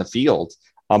enough on the field.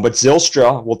 But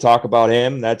Zylstra, we'll talk about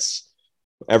him. That's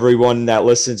everyone that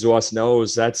listens to us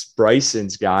knows that's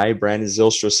Bryson's guy. Brandon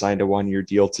Zylstra signed a 1-year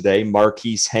deal today.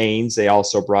 Marquise Haynes, they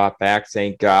also brought back,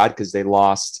 thank God, because they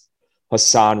lost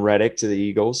Hassan Reddick to the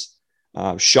Eagles.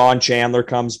 Sean Chandler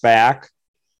comes back.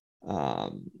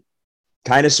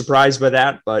 Kind of surprised by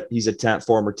that, but he's a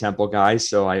former Temple guy,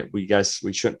 so we guess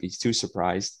we shouldn't be too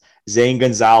surprised. Zane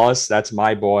Gonzalez, that's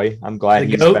my boy. I'm glad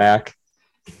he's back.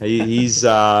 He's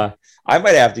I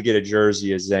might have to get a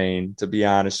jersey of Zane, to be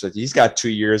honest with you. He's got 2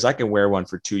 years. I can wear one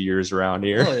for 2 years around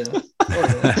here. Oh,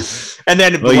 yeah. And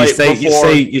then you say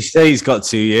he's got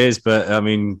 2 years, but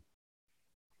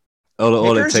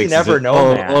all it takes. You never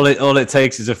know. All it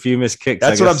takes is a few missed kicks.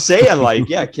 That's what I'm saying.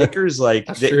 Kickers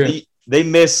they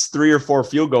miss 3 or 4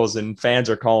 field goals, and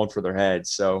fans are calling for their heads.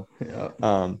 So,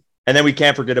 and then we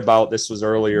can't forget about, this was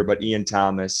earlier, but Ian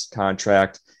Thomas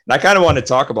contract, and I kind of want to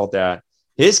talk about that.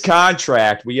 His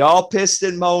contract, we all pissed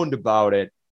and moaned about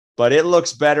it, but it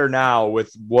looks better now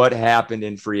with what happened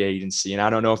in free agency. And I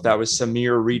don't know if that was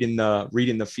Samir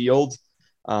reading the field,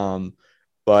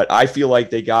 but I feel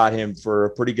like they got him for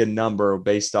a pretty good number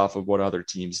based off of what other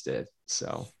teams did.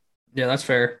 So, yeah, that's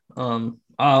fair.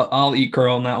 I'll eat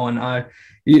curl on that one.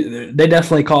 They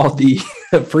definitely called the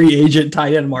free agent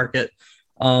tight end market,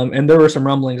 and there were some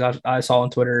rumblings I saw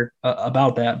on Twitter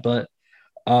about that, but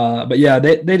yeah,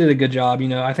 they did a good job.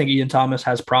 I think Ian Thomas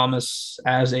has promise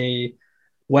as a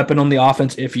weapon on the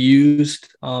offense if used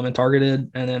and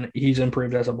targeted, and then he's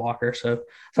improved as a blocker. So I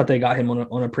thought they got him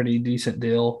on a pretty decent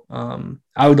deal.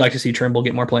 I would like to see Trimble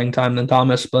get more playing time than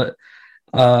Thomas, but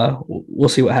we'll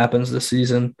see what happens this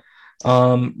season.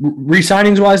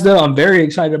 Re-signings wise, though, I'm very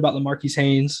excited about the Marquise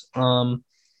Haynes. I'm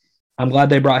glad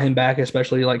they brought him back,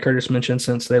 especially like Curtis mentioned,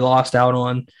 since they lost out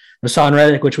on Hassan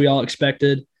Reddick, which we all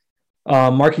expected.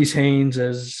 Marquise Haynes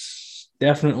is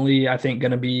definitely, I think,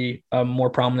 going to be a more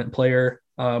prominent player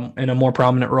in a more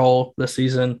prominent role this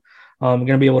season. Going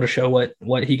to be able to show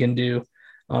what he can do.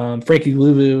 Frankie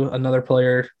Louvu, another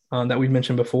player that we've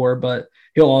mentioned before, but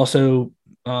he'll also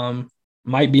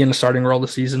might be in the starting role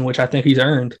this season, which I think he's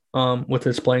earned with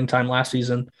his playing time last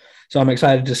season. So I'm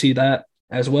excited to see that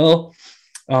as well.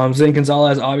 Zane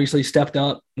Gonzalez obviously stepped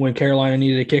up when Carolina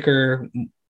needed a kicker.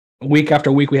 Week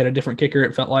after week, we had a different kicker,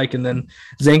 it felt like. And then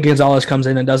Zane Gonzalez comes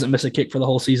in and doesn't miss a kick for the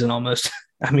whole season almost.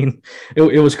 I mean, it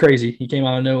was crazy. He came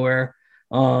out of nowhere.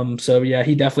 So, yeah,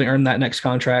 he definitely earned that next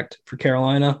contract for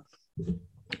Carolina.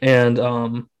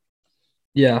 And,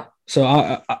 yeah, so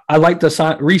I like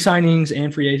the re-signings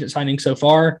and free agent signings so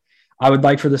far. I would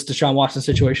like for this Deshaun Watson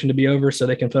situation to be over so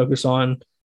they can focus on,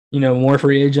 more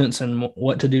free agents and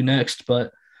what to do next.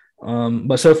 But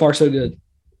so far, so good.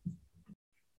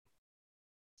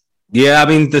 Yeah, I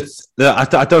mean,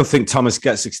 I don't think Thomas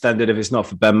gets extended if it's not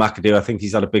for Ben McAdoo. I think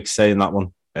he's had a big say in that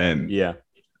one. Yeah.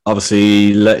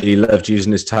 Obviously, he loved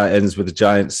using his tight ends with the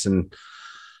Giants, and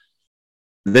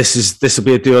this will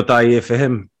be a do or die year for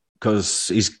him because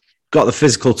he's got the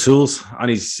physical tools and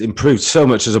he's improved so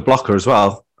much as a blocker as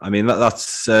well. I mean,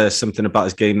 that's something about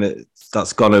his game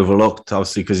that's gone overlooked,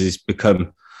 obviously, because he's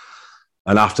become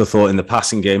an afterthought in the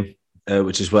passing game.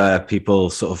 Which is where people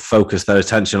sort of focus their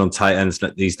attention on tight ends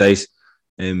these days.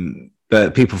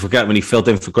 But people forget when he filled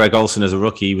in for Greg Olsen as a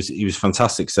rookie, he was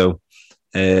fantastic. So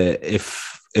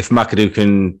if McAdoo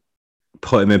can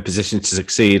put him in position to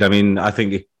succeed, I mean, I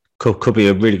think it could be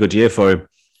a really good year for him.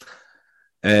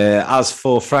 As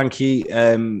for Frankie,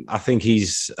 I think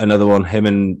he's another one. Him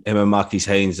and Marquise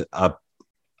Haynes have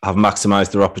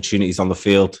maximised their opportunities on the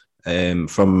field from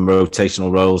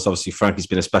rotational roles. Obviously, Frankie's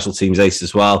been a special teams ace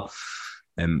as well.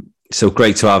 So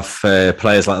great to have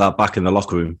players like that back in the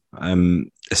locker room,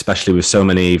 especially with so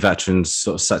many veterans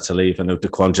sort of set to leave. I know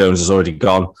Daquan Jones has already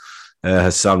gone.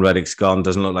 Hassan Reddick's gone.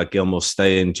 Doesn't look like Gilmore's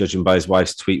staying, judging by his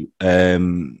wife's tweet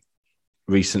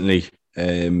recently.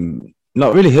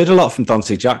 Not really heard a lot from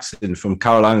Dante Jackson from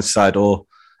Carolina's side or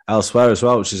elsewhere as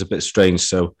well, which is a bit strange.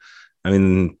 So, I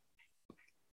mean,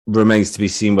 remains to be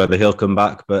seen whether he'll come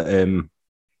back. But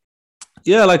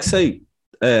yeah, like I say,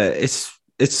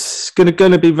 it's going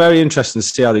to be very interesting to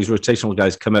see how these rotational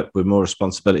guys come up with more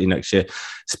responsibility next year,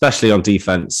 especially on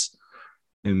defense.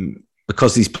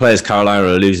 Because these players Carolina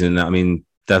are losing, I mean,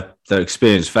 they're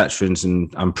experienced veterans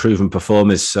and proven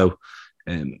performers. So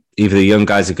either the young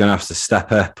guys are going to have to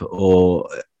step up or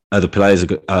other players are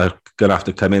going to have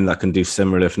to come in that can do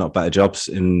similar, if not better jobs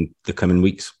in the coming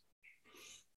weeks.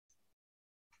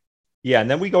 Yeah, and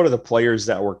then we go to the players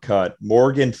that were cut.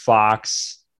 Morgan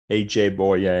Fox, AJ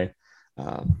Boye.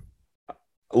 A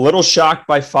little shocked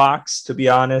by Fox, to be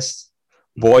honest.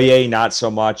 Boye, not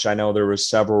so much. I know there were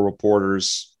several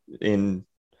reporters in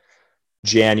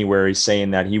January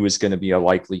saying that he was going to be a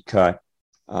likely cut.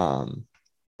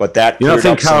 But that you don't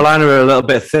think Carolina are a little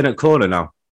bit thin at corner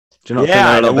now? Do you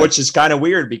not think which is kind of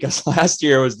weird because last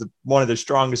year was one of the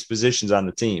strongest positions on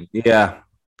the team. Yeah,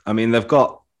 I mean they've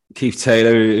got Keith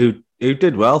Taylor who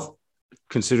did well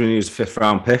considering he was a 5th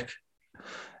round pick.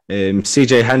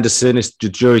 CJ Henderson, the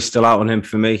jury's still out on him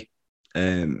for me.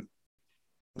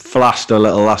 Flashed a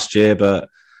little last year, but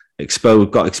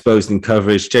got exposed in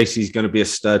coverage. JC's going to be a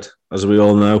stud, as we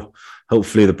all know.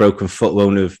 Hopefully the broken foot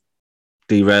won't have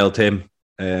derailed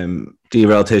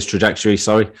his trajectory,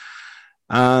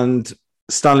 And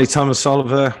Stanley Thomas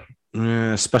Oliver,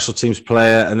 special teams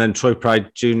player, and then Troy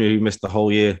Pride Jr., who missed the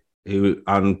whole year,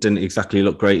 and didn't exactly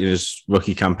look great in his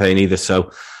rookie campaign either.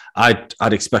 So I'd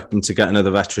expect them to get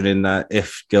another veteran in there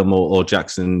if Gilmore or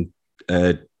Jackson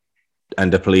end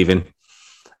up leaving,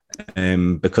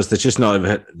 because there's not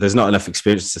enough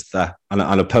experience there,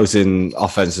 and opposing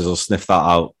offenses will sniff that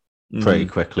out pretty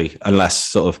quickly unless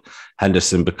sort of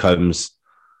Henderson becomes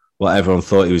what everyone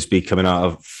thought he was coming out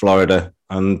of Florida,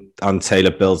 and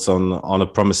Taylor builds on a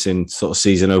promising sort of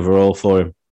season overall for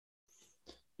him.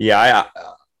 Yeah,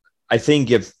 I think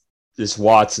if this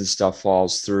Watson stuff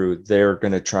falls through, they're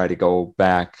going to try to go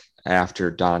back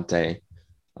after Dante,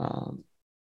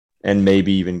 and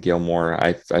maybe even Gilmore.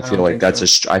 I feel like that's a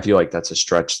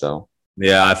stretch, though.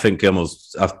 Yeah, I think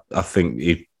Gilmore's.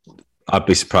 I'd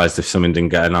be surprised if something didn't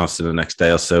get announced in the next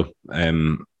day or so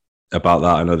about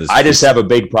that. I just have a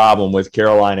big problem with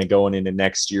Carolina going into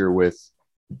next year with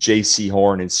J.C.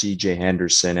 Horn and C.J.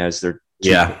 Henderson as their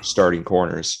two starting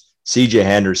corners. C.J.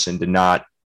 Henderson did not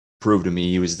prove to me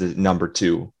he was the number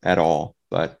 2 at all.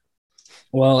 But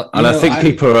I think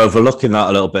people are overlooking that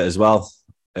a little bit as well,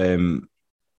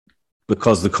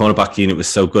 because the cornerback unit was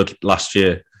so good last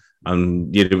year,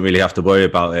 and you didn't really have to worry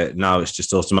about it. Now it's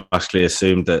just automatically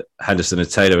assumed that Henderson and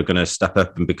Taylor are going to step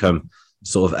up and become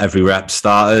sort of every rep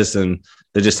starters, and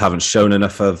they just haven't shown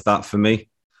enough of that for me.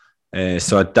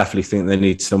 So I definitely think they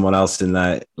need someone else in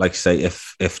there. Like I say,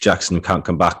 if Jackson can't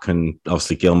come back, and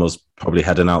obviously Gilmore's probably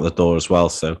heading out the door as well.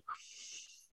 So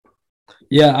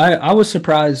yeah, I was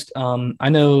surprised. I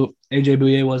know AJ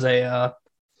Bouye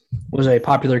was a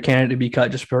popular candidate to be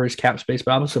cut just for his cap space,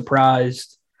 but I was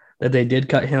surprised that they did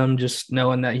cut him, just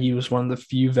knowing that he was one of the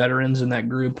few veterans in that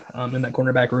group, in that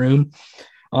cornerback room.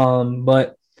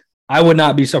 But I would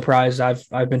not be surprised.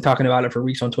 I've been talking about it for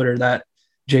weeks on Twitter that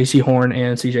J.C. Horn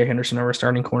and C.J. Henderson are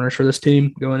starting corners for this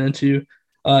team going into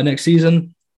next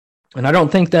season. And I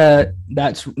don't think that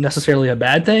that's necessarily a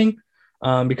bad thing,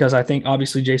 because I think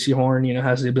obviously J.C. Horn,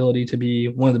 has the ability to be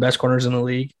one of the best corners in the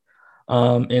league.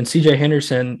 And C.J.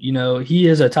 Henderson, he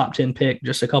is a top 10 pick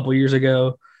just a couple years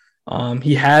ago.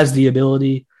 He has the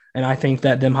ability, and I think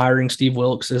that them hiring Steve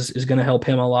Wilkes is going to help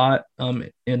him a lot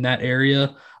in that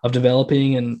area of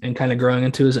developing and kind of growing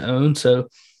into his own. So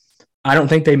I don't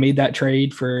think they made that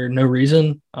trade for no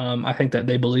reason. I think that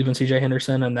they believe in C.J.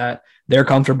 Henderson and that they're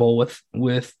comfortable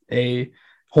with a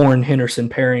Horn-Henderson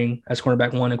pairing as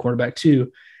cornerback 1 and cornerback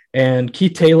 2. And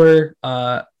Keith Taylor,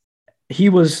 he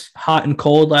was hot and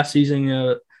cold last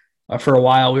season. For a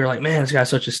while, we were like, man, this guy's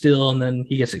such a steal. And then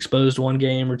he gets exposed 1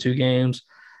 game or 2 games.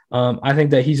 I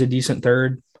think that he's a decent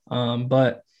third.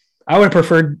 But I would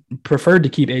have preferred to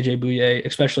keep AJ Bouye,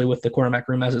 especially with the cornerback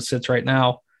room as it sits right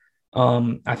now.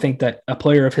 I think that a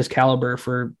player of his caliber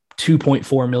for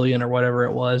 $2.4 million or whatever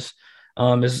it was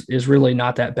is really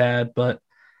not that bad. But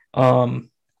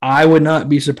I would not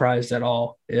be surprised at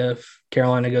all if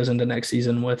Carolina goes into next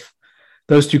season with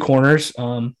those 2 corners,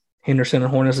 Henderson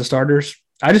and Horn as the starters.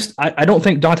 I don't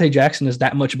think Dante Jackson is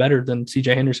that much better than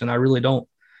C.J. Henderson. I really don't.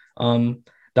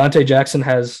 Dante Jackson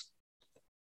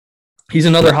he's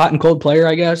another hot and cold player,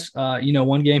 I guess.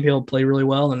 One game he'll play really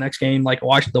well. The next game, like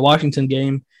the Washington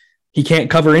game, he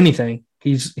can't cover anything.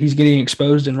 He's getting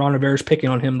exposed, and Ron Rivera's picking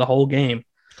on him the whole game.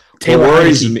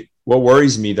 What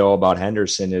worries me though about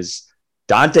Henderson is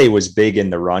Dante was big in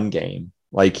the run game.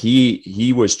 Like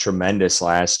he was tremendous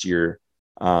last year.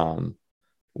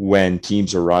 When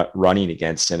teams are running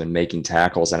against him and making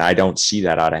tackles. And I don't see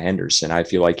that out of Henderson. I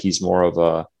feel like he's more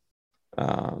of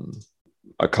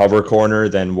a cover corner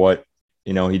than what,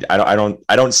 I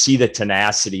don't see the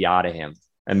tenacity out of him,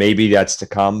 and maybe that's to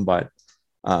come, but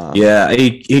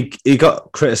he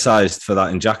got criticized for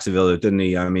that in Jacksonville, didn't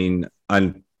he? I mean,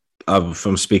 I'm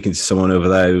from speaking to someone over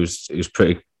there who's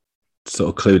pretty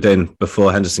sort of clued in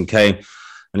before Henderson came.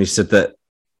 And he said that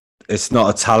it's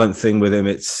not a talent thing with him.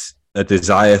 It's a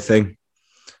desire thing,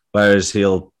 whereas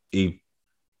he's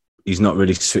not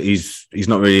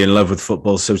really in love with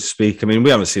football, so to speak. I mean, we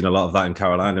haven't seen a lot of that in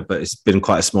Carolina, but it's been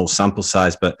quite a small sample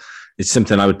size. But it's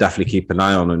something I would definitely keep an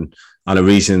eye on, and a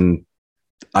reason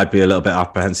I'd be a little bit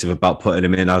apprehensive about putting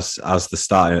him in as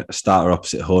the starter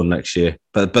opposite Horn next year.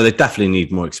 But they definitely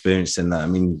need more experience in that.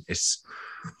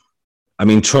 I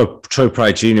mean, Troy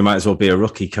Pride Jr. might as well be a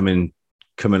rookie coming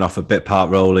off a bit part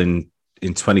role in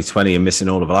 2020 and missing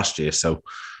all of last year. So,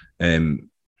 and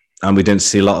we didn't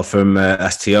see a lot from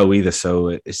STO either.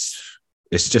 So it's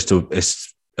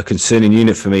a concerning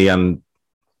unit for me. And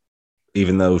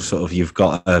even though sort of you've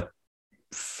got a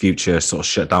future sort of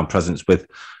shutdown presence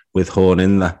with Horn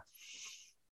in there.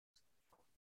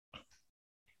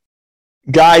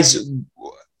 Guys,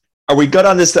 are we good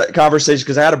on this conversation?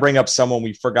 Because I had to bring up someone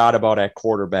we forgot about at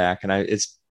quarterback, and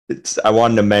I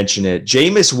wanted to mention it.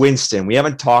 Jameis Winston, we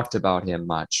haven't talked about him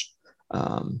much.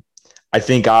 I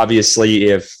think obviously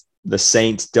if the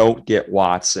Saints don't get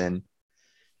Watson,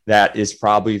 that is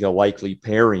probably the likely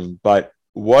pairing. But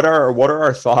what are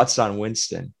our thoughts on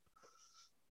Winston?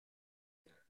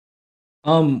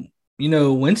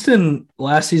 Winston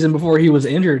last season before he was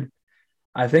injured,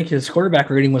 I think his quarterback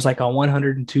rating was like a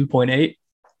 102.8.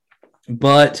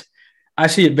 But I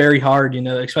see it very hard,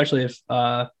 especially if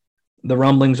the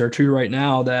rumblings are true right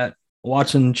now that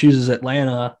Watson chooses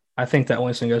Atlanta. I think that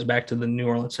Winston goes back to the New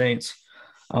Orleans Saints.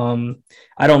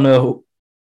 I don't know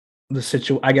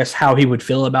I guess how he would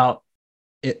feel about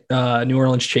it, New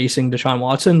Orleans chasing Deshaun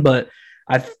Watson, but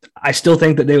I still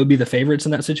think that they would be the favorites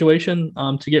in that situation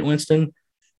to get Winston.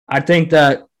 I think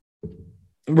that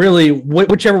really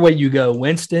whichever way you go,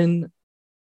 Winston,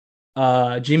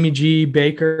 Jimmy G,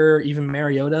 Baker, even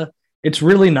Mariota, it's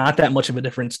really not that much of a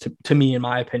difference to me, in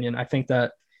my opinion. I think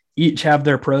that each have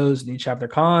their pros and each have their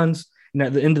cons. And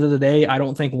at the end of the day, I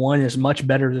don't think one is much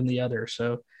better than the other.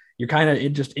 So you're kind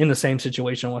of just in the same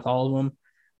situation with all of them.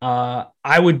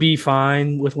 I would be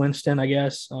fine with Winston, I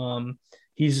guess.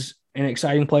 He's an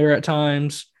exciting player at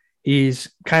times.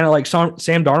 He's kind of like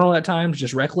Sam Darnold at times,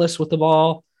 just reckless with the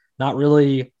ball, not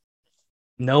really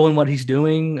knowing what he's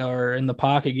doing or in the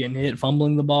pocket getting hit,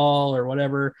 fumbling the ball or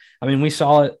whatever. I mean, we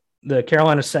saw it the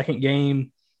Carolina's second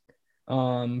game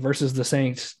versus the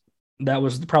Saints. That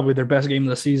was probably their best game of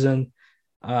the season.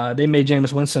 They made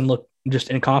Jameis Winston look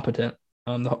just incompetent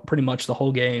pretty much the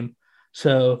whole game.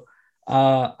 So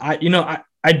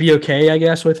I'd be okay, I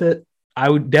guess, with it. I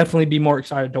would definitely be more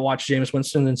excited to watch Jameis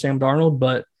Winston than Sam Darnold,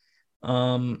 but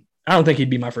I don't think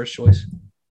he'd be my first choice.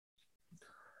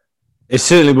 It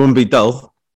certainly wouldn't be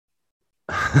dull.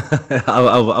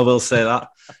 I will say that.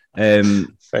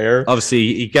 Fair.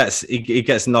 Obviously, he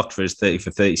gets knocked for his 30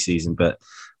 for 30 season, but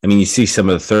I mean, you see some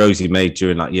of the throws he made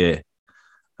during that year.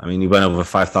 I mean, he went over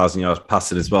 5,000 yards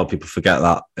passing as well. People forget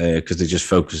that because they just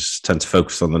tend to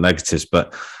focus on the negatives.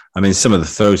 But I mean, some of the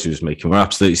throws he was making were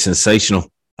absolutely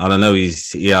sensational. And I know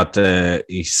he's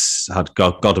had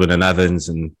Godwin and Evans,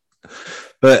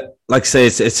 but like I say,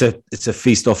 it's a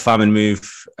feast or famine move,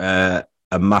 a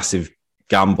massive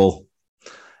gamble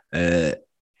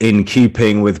in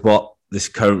keeping with what this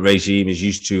current regime is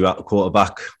used to at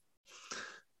quarterback.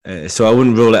 So I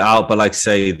wouldn't rule it out, but like I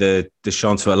say, the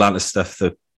Deshaun to Atlanta stuff,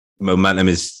 the momentum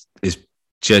is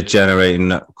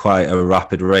generating at quite a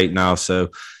rapid rate now. So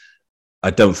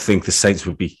I don't think the Saints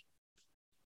would be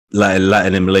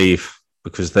letting him leave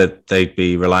because they'd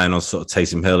be relying on sort of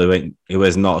Taysom Hill, who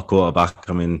is not a quarterback.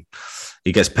 I mean,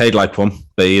 he gets paid like one,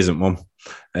 but he isn't one.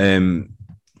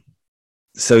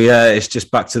 So yeah, it's just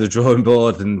back to the drawing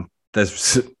board, and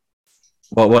there's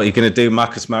what are you going to do?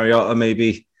 Marcus Mariota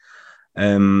maybe.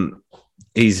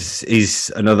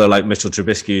 He's another like Mitchell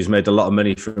Trubisky who's made a lot of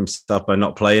money for himself by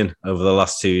not playing over the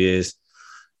last 2 years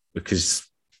because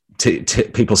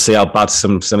people see how bad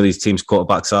some of these teams'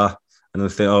 quarterbacks are, and they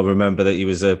think, oh, remember that he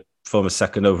was a former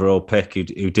second overall pick who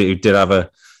did have a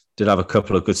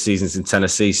couple of good seasons in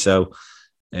Tennessee. So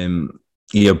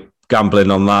you're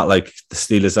gambling on that, like the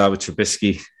Steelers are with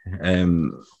Trubisky,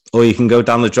 or you can go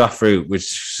down the draft route,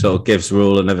 which sort of gives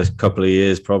Rule another couple of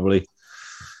years probably.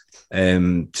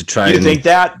 To try. Do you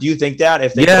think that?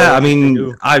 If they I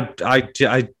mean,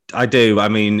 I do. I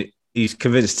mean, he's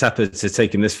convinced Tepper to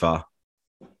take him this far,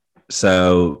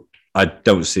 so I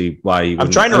don't see why. I'm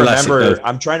trying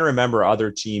to remember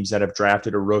other teams that have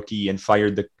drafted a rookie and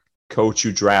fired the coach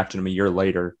who drafted him a year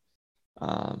later.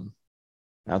 I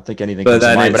don't think anything comes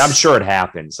to mind, but I'm sure it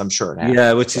happens.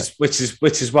 Yeah, which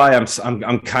is why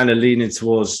I'm kind of leaning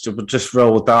towards just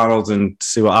roll with Darnold and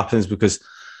see what happens, because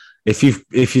if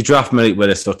you draft Malik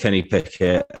Willis or Kenny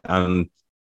Pickett and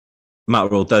Matt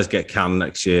Rule does get canned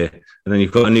next year, and then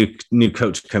you've got a new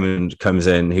coach comes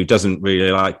in who doesn't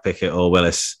really like Pickett or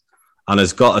Willis and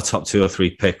has got a top 2 or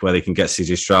 3 pick where they can get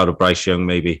CJ Stroud or Bryce Young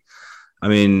maybe. I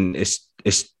mean, it's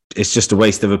just a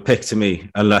waste of a pick to me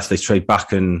unless they trade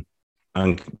back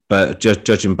but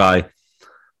judging by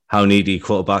how needy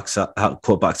quarterback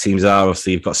teams are,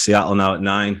 obviously you've got Seattle now at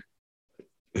 9,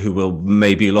 who will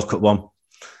maybe look at one.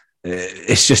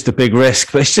 It's just a big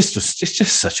risk, but it's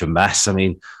just such a mess. I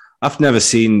mean, I've never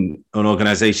seen an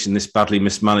organization this badly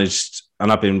mismanaged,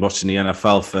 and I've been watching the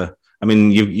NFL for. I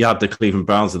mean, you had the Cleveland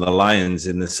Browns and the Lions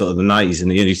in the sort of the 90s and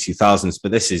the early 2000s,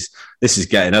 but this is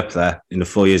getting up there in the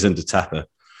 4 years under Tepper.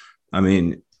 I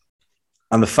mean,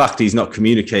 and the fact he's not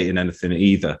communicating anything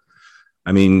either.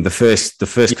 I mean, the first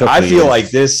couple. I feel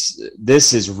like this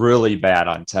is really bad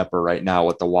on Tepper right now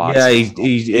with the Watson. Yeah,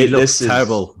 he looks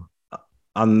terrible.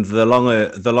 And the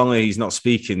longer he's not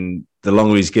speaking, the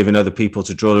longer he's giving other people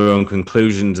to draw their own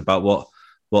conclusions about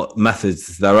what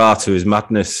methods there are to his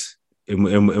madness.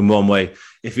 In one way,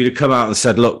 if he'd have come out and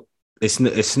said, "Look,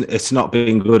 it's not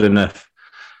being good enough,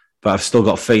 but I've still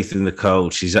got faith in the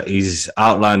coach. He's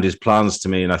outlined his plans to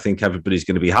me, and I think everybody's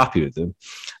going to be happy with them."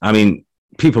 I mean,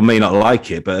 people may not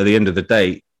like it, but at the end of the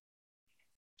day,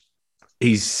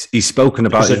 he's spoken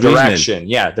about his direction.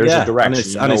 Yeah, there's a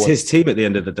direction, and it's his team at the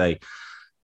end of the day.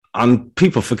 And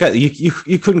people forget that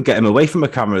you couldn't get him away from a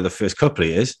camera the first couple of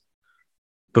years.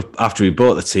 But after he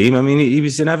bought the team, I mean, he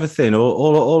was in everything,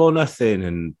 all or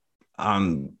nothing,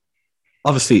 and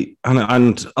obviously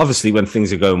when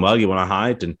things are going well, you want to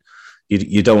hide and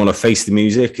you don't want to face the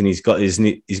music. And he's got his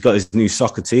new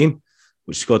soccer team,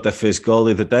 which scored their first goal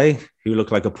the other day. Who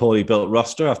looked like a poorly built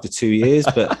roster after 2 years,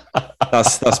 but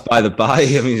that's by the by.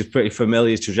 I mean, it's a pretty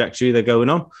familiar trajectory they're going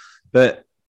on, but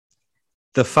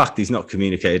the fact he's not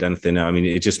communicated anything, I mean,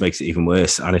 it just makes it even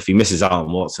worse. And if he misses out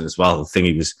on Watson as well, the thing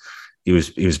he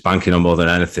was banking on more than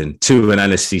anything to an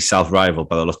NFC South rival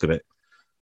by the look of it.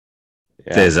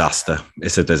 Yeah. Disaster.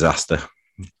 It's a disaster.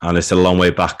 And it's a long way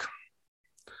back.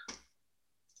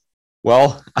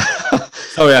 Well,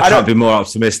 sorry, I can't be more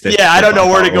optimistic. Yeah, I don't know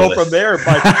where to go from there.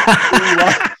 But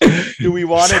Do we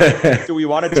want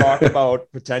to talk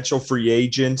about potential free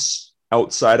agents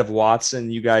outside of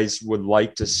Watson you guys would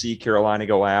like to see Carolina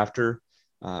go after?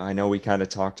 I know we kind of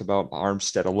talked about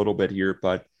Armstead a little bit here,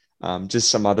 but just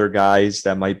some other guys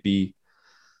that might be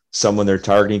someone they're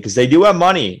targeting because they do have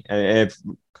money. And if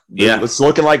it's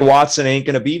looking like Watson ain't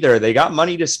going to be there, they got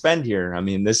money to spend here. I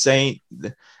mean, this ain't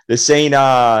Dave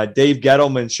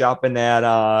Gettleman shopping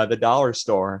at the dollar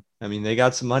store. I mean, they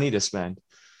got some money to spend.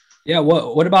 Yeah.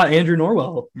 What about Andrew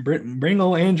Norwell? Bring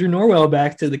old Andrew Norwell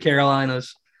back to the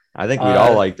Carolinas. I think we'd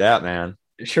all like that, man.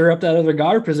 Sure, up that other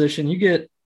guard position. You get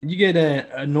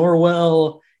a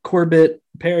Norwell Corbett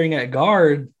pairing at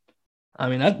guard. I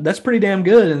mean, that's pretty damn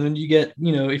good. And then you get,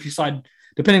 if you slide,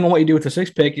 depending on what you do with the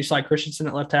 6th pick, you slide Christensen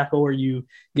at left tackle, or you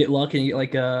get lucky and you get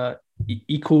like a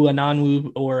Iku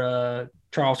Ananwu or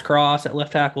Charles Cross at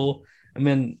left tackle, and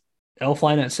then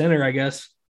Elfline at center, I guess.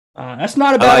 That's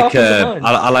not a bad offensive line.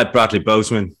 I like Bradley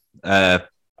Bozeman. I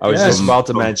was just about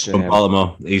to mention from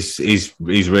Baltimore. He's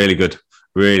really good.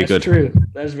 Really good. True.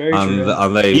 That's very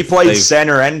true. He played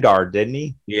center and guard, didn't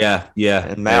he? Yeah.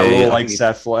 And Matt Rule likes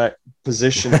that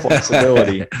position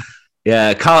flexibility.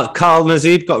 Yeah, Carl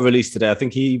Nazeeb got released today. I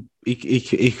think he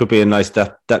could be a nice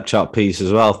depth chart piece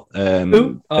as well.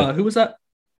 Who was that?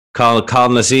 Carl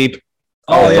Nazeeb.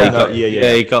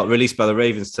 He got released by the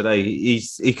Ravens today.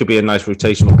 He could be a nice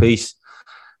rotational piece,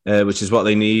 which is what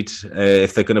they need.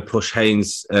 If they're going to push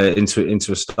Haynes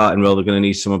into a starting role, they're going to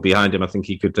need someone behind him. I think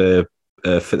he could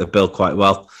fit the bill quite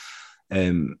well.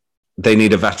 They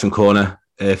need a veteran corner.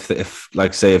 If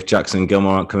Jackson and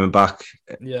Gilmore aren't coming back,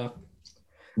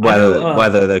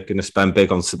 whether they're going to spend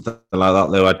big on something like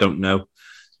that, though, I don't know.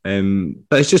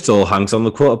 But it just all hangs on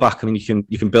the quarterback. I mean,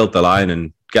 you can build the line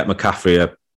and get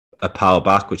McCaffrey a power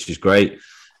back, which is great.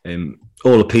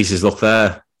 All the pieces look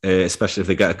there, especially if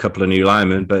they get a couple of new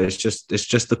linemen. But it's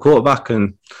just the quarterback.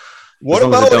 And what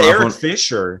about Eric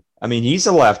Fisher? I mean, he's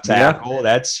a left tackle.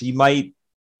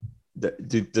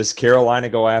 Does Carolina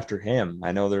go after him?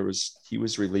 I know he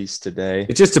was released today.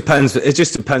 It just depends. It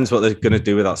just depends what they're going to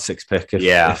do with that 6th pick.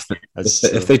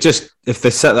 If they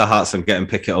set their hearts on getting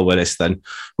Pickett or Willis, then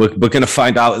we're going to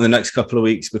find out in the next couple of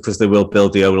weeks, because they will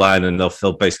build the O-line and they'll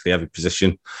fill basically every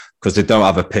position, because they don't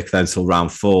have a pick then until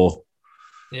round 4,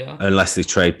 unless they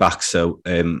trade back. So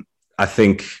I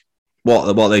think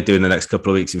what they do in the next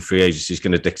couple of weeks in free agency is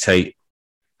going to dictate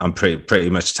and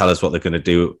pretty much tell us what they're going to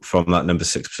do from that number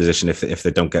 6 position if they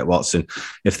don't get Watson.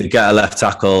 If they get a left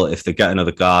tackle, if they get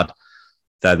another guard,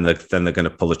 then they're going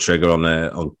to pull the trigger on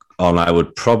I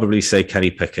would probably say Kenny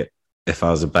Pickett if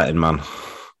I was a betting man.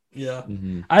 Yeah,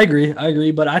 I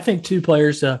agree. But I think 2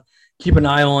 players to keep an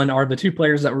eye on are the 2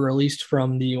 players that were released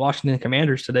from the Washington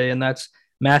Commanders today, and that's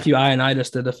Matthew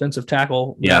Ioannidis, the defensive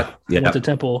tackle. Went to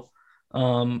Temple,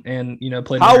 and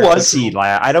played. How was he?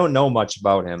 I don't know much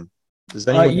about him. Does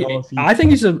anyone know I think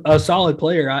he's a solid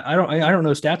player. I don't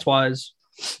know stats wise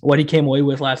what he came away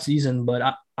with last season,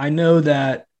 but I know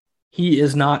that he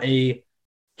is not he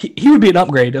would be an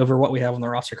upgrade over what we have on the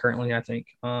roster currently. I think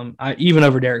even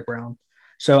over Derek Brown.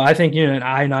 So I think an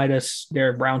Ioannidis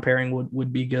Derek Brown pairing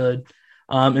would be good.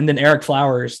 And then Eric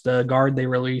Flowers, the guard they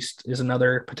released, is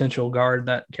another potential guard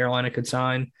that Carolina could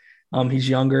sign. He's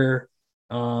younger.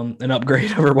 An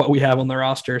upgrade over what we have on the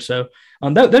roster. So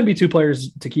that'd be 2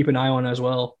 players to keep an eye on as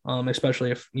well,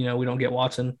 especially if, we don't get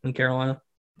Watson in Carolina.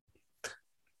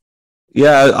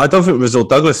 Yeah, I don't think Rasul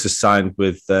Douglas has signed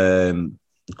with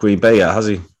Green Bay yet, has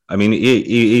he? I mean,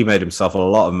 he made himself a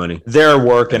lot of money. They're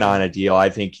working on a deal. I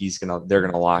think they're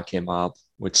gonna lock him up,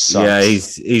 which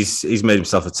sucks. Yeah, he's made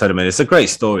himself a ton of money. It's a great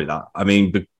story, that. I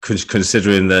mean,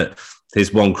 considering that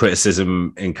his one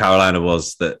criticism in Carolina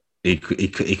was that he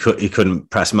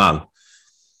couldn't press man,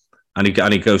 and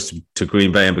he goes to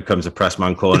Green Bay and becomes a press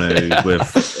man corner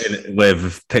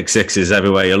with pick sixes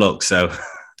everywhere you look. So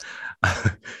I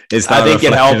think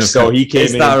it helps. So he came.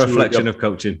 Is that a reflection of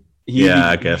coaching?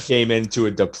 I guess he came into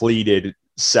a depleted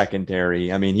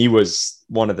secondary. I mean, he was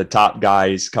one of the top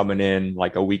guys coming in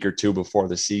like a week or 2 before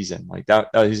the season. Like that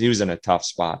he was in a tough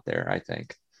spot there, I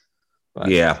think. But,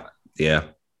 but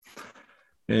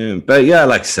yeah,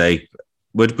 like I say,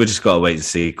 we just got to wait and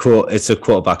see. It's a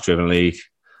quarterback-driven league,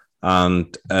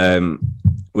 and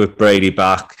with Brady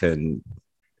back, and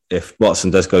if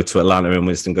Watson does go to Atlanta and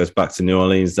Winston goes back to New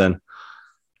Orleans, then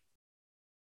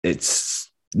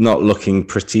it's not looking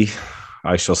pretty,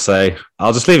 I shall say.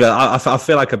 I'll just leave it. I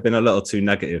feel like I've been a little too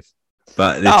negative,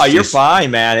 but you're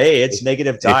fine, man. Hey, it's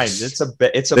negative times. This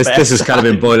has kind of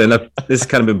been boiling up. This has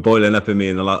kind of been boiling up in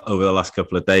me over the last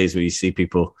couple of days, where you see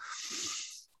people.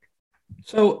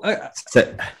 So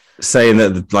saying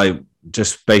that, like,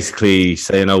 just basically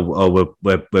saying,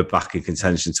 we're back in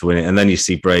contention to win it. And then you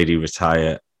see Brady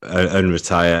retire,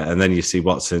 unretire, and then you see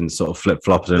Watson sort of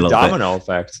flip-flopping a little bit. Domino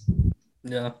effect.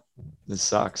 Yeah. This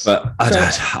sucks. But I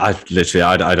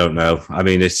don't know. I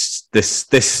mean, it's this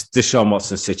Deshaun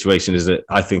Watson situation is,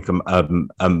 I think,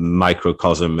 a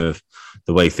microcosm of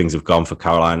the way things have gone for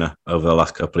Carolina over the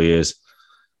last couple of years.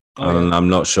 And I'm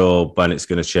not sure when it's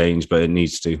going to change, but it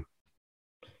needs to.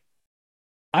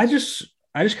 I just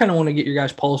kind of want to get your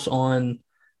guys' pulse on,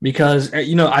 because,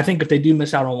 I think if they do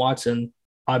miss out on Watson,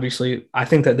 obviously, I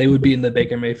think that they would be in the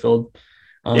Baker Mayfield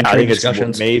I think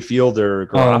discussions. It's Mayfield or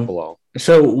Garoppolo.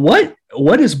 So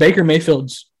what is Baker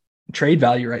Mayfield's trade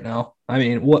value right now? I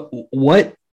mean,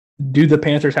 what do the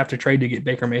Panthers have to trade to get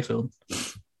Baker Mayfield?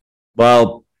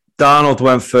 Well, Darnold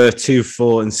went for 2,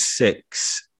 4, and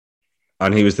 6,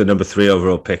 and he was the number 3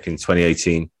 overall pick in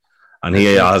 2018. And he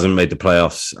hasn't made the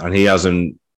playoffs, and he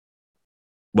hasn't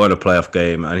won a playoff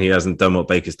game, and he hasn't done what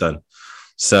Baker's done.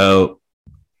 So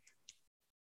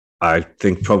I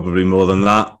think probably more than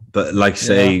that. But like I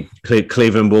say,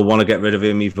 Cleveland will want to get rid of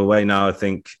him either way now. I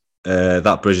think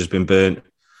that bridge has been burnt.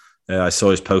 I saw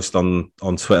his post on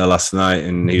Twitter last night,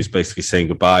 and he was basically saying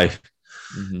goodbye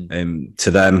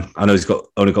to them. I know he's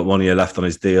only got 1 year left on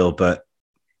his deal, but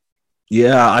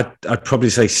yeah, I'd probably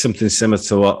say something similar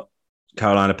to what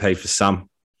Carolina paid for Sam.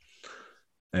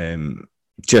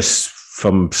 Just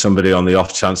from somebody on the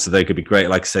off chance that they could be great.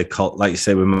 Like you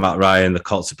say with Matt Ryan, the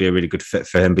Colts would be a really good fit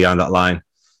for him behind that line.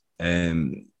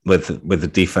 With the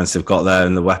defense they've got there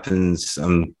and the weapons,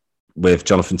 and with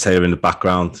Jonathan Taylor in the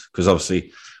background, because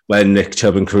obviously when Nick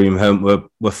Chubb and Kareem Hunt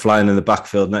were flying in the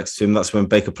backfield next to him, that's when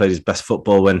Baker played his best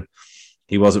football, when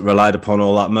he wasn't relied upon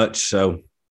all that much. So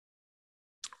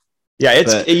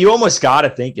yeah, you almost got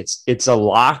to think it's a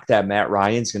lock that Matt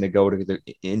Ryan's going to go to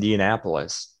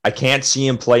Indianapolis. I can't see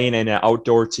him playing in an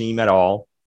outdoor team at all.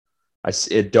 I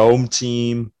see a dome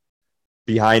team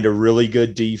behind a really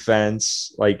good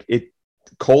defense. Like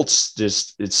Colts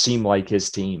it seemed like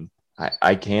his team.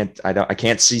 I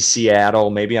can't see Seattle.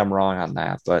 Maybe I'm wrong on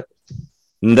that, but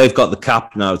they've got the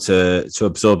cap now to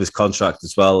absorb his contract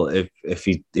as well if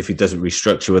he doesn't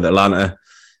restructure with Atlanta.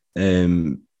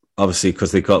 Obviously,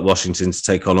 because they've got Washington to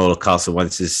take on all of Carson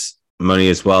Wentz's money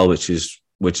as well, which is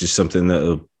something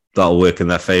that'll work in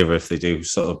their favor if they do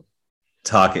sort of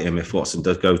target him if Watson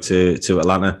does go to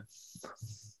Atlanta.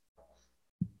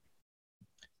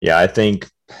 Yeah, I think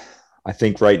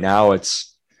right now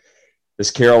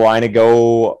does Carolina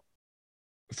go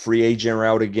free agent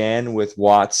route again with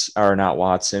with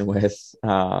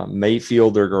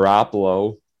Mayfield or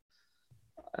Garoppolo.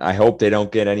 I hope they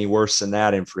don't get any worse than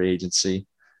that in free agency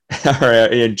or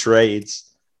in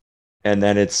trades. And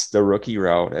then it's the rookie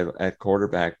route at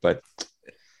quarterback. But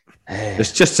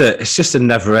it's just a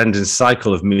never-ending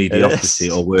cycle of mediocrity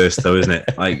or worse, though, isn't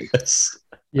it? Like, yes.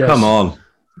 Come on.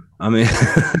 I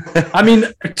mean,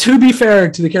 to be fair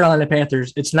to the Carolina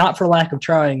Panthers, it's not for lack of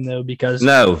trying, though, because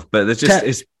but it's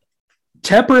just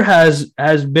Tepper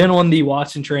has been on the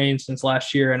Watson train since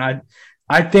last year, and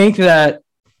I think that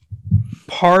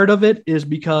part of it is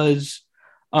because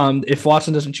if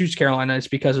Watson doesn't choose Carolina, it's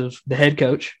because of the head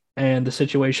coach and the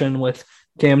situation with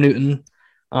Cam Newton,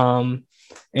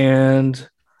 and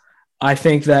I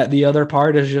think that the other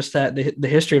part is just that the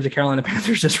history of the Carolina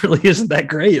Panthers just really isn't that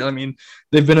great. I mean,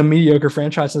 they've been a mediocre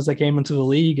franchise since they came into the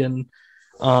league, and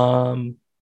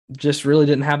just really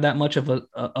didn't have that much of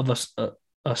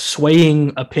a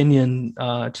swaying opinion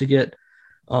to get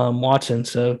Watson.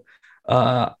 So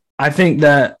I think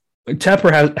that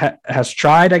Tepper has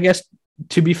tried. I guess,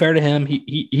 to be fair to him,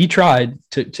 he tried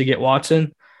to get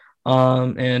Watson.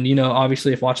 And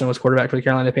obviously, if Watson was quarterback for the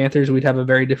Carolina Panthers, we'd have a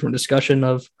very different discussion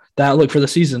of the outlook for the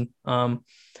season.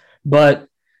 But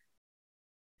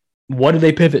what do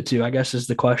they pivot to, I guess, is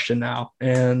the question now.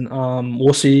 And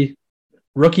we'll see.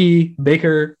 Rookie,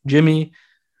 Baker, Jimmy.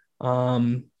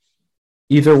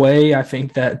 Either way, I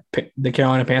think that the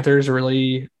Carolina Panthers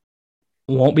really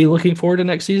won't be looking forward to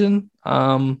next season.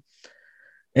 And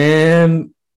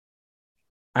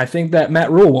I think that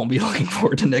Matt Rule won't be looking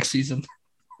forward to next season.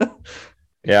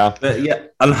 Yeah.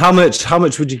 And how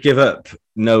much would you give up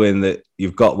knowing that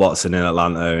you've got Watson in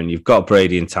Atlanta and you've got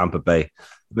Brady in Tampa Bay?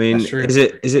 I mean, is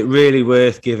it really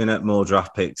worth giving up more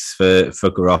draft picks for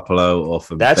Garoppolo or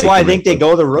for? That's why I think they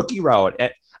go the rookie route.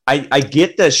 I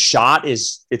get the shot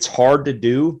it's hard to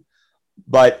do,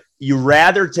 but you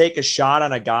rather take a shot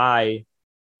on a guy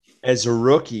as a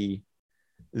rookie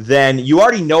than you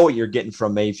already know what you're getting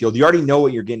from Mayfield. You already know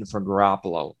what you're getting from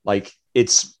Garoppolo. Like,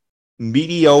 it's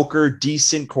mediocre,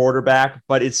 decent quarterback,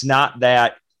 but it's not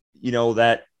that,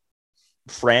 that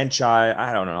franchise.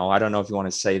 I don't know. I don't know if you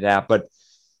want to say that, but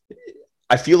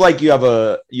I feel like you have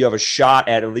a shot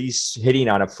at least hitting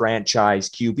on a franchise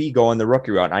QB going the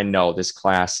rookie route. I know this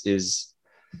class is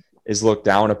looked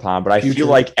down upon, but I feel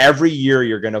like every year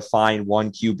you're going to find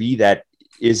one QB that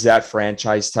is that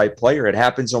franchise type player. It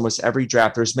happens almost every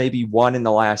draft. There's maybe one in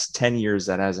the last 10 years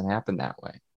that hasn't happened that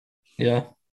way. Yeah.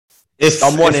 If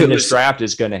someone in this draft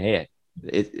is going to hit,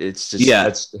 it's just,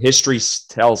 that's history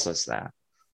tells us that.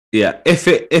 Yeah. If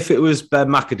it was Ben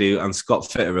McAdoo and Scott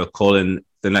Fitterer calling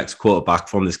the next quarterback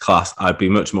from this class, I'd be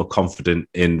much more confident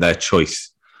in their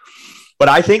choice. But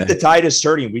I think the tide is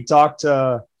turning. We talked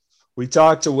to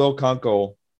Will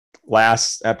Kunkel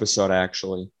last episode,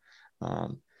 actually.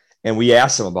 And we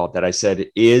asked him about that. I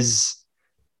said,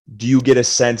 do you get a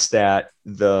sense that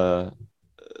the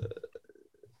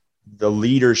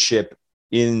leadership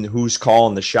in who's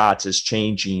calling the shots is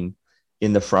changing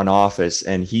in the front office?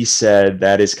 And he said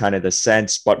that is kind of the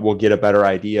sense, but we'll get a better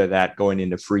idea of that going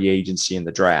into free agency in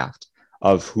the draft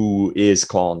of who is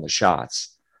calling the shots.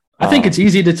 I think it's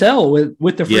easy to tell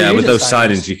with the free agent with those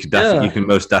signings, you can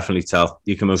most definitely tell.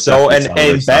 You can most and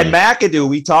Ben McAdoo,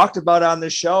 we talked about on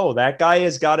the show. That guy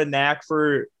has got a knack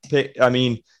for. I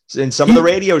mean, in some of the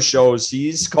radio shows,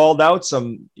 he's called out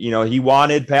some. He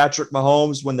wanted Patrick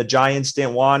Mahomes when the Giants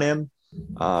didn't want him.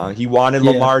 He wanted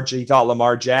Lamar. He thought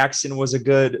Lamar Jackson was a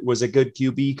good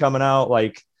QB coming out.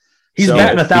 Like he's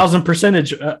batting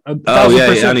 1,000%.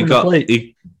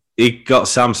 And he got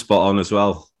Sam spot on as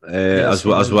well. As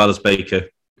well as Baker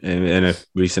in an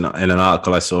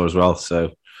article I saw as well.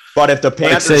 So, but if the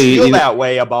Panthers feel that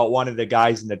way about one of the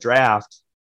guys in the draft,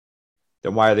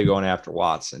 then why are they going after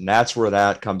Watson? That's where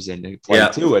that comes into play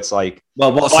too. It's like,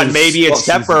 maybe it's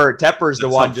Tepper's the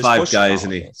one just 5 guy,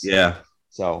 isn't he? Yeah.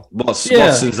 So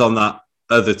Watson's on that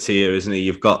other tier, isn't he?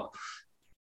 You've got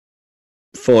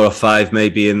 4 or 5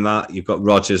 maybe in that. You've got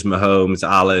Rodgers, Mahomes,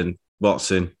 Allen,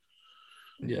 Watson.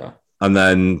 Yeah. And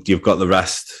then you've got the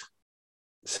rest.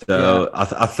 So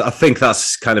I think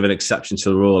that's kind of an exception to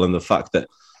the rule, and the fact that,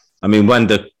 I mean, when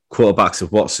the quarterbacks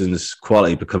of Watson's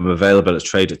quality become available at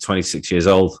trade at 26 years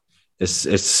old,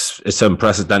 it's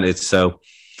unprecedented. So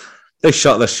they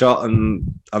shot their shot,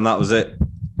 and that was it.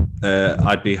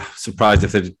 I'd be surprised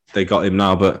if they got him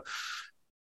now, but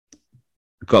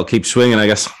got to keep swinging, I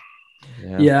guess.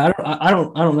 Yeah, I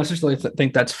don't necessarily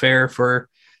think that's fair for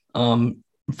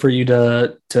you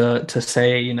to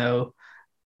say,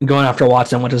 going after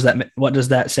Watson, what does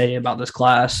that say about this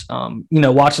class?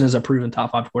 Watson is a proven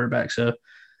top 5 quarterback. So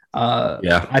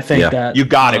I think that you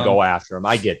got to go after him.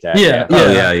 I get that. Yeah.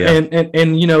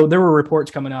 And there were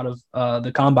reports coming out of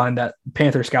the combine that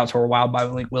Panther scouts were wowed by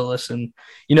Malik Willis. And,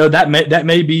 that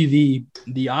may be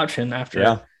the option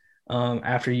after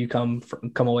you come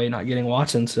away not getting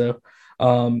Watson. So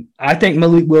I think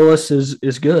Malik Willis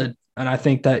is good. And I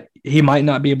think that he might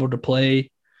not be able to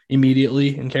play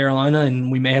immediately in Carolina,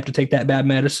 and we may have to take that bad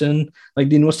medicine like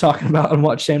Dean was talking about and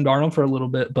watch Sam Darnold for a little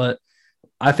bit. But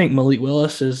I think Malik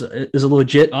Willis is a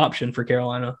legit option for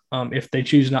Carolina if they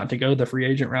choose not to go the free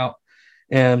agent route.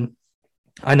 And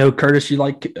I know, Curtis, you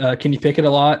like Kenny Pickett a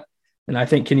lot, and I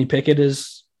think Kenny Pickett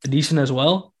is decent as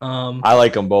well. I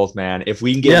like them both, man. If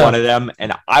we can get one of them,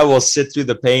 and I will sit through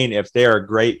the pain if they are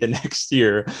great the next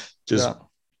year, just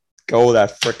go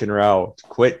that freaking route.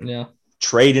 Quit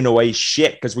trading away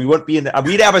shit, because we wouldn't be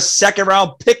we'd have a second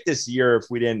round pick this year if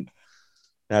we didn't.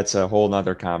 That's a whole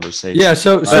nother conversation. Yeah,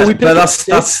 so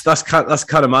that's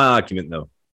kind of my argument though.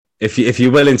 If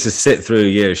you're willing to sit through a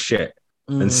year of shit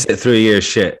and sit through a year of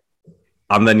shit,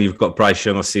 and then you've got Bryce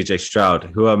Young or CJ Stroud,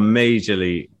 who are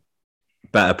majorly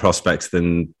better prospects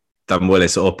than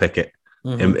Willis or Pickett,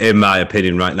 in my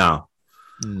opinion, right now.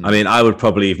 I mean, I would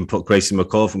probably even put Grayson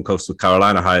McCall from Coastal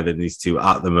Carolina higher than these two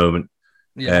at the moment.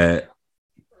 Yeah.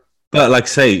 But like I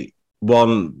say,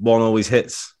 one always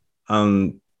hits,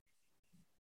 and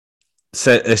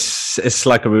so it's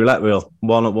like a roulette wheel.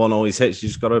 One always hits. You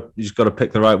just gotta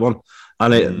pick the right one,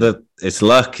 and it's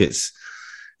luck. It's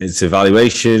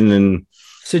evaluation and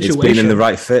situation. It's being in the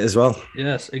right fit as well.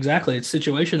 Yes, exactly. It's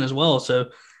situation as well. So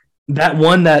that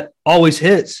one that always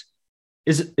hits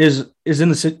is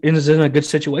in a good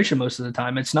situation most of the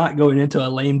time. It's not going into a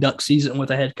lame duck season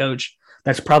with a head coach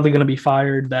that's probably going to be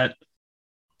fired, that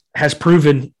has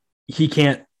proven he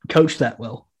can't coach that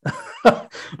well.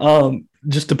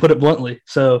 Just to put it bluntly.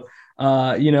 So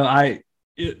you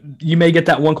may get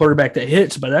that one quarterback that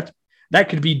hits, but that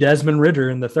could be Desmond Ridder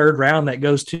in the 3rd round that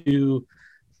goes to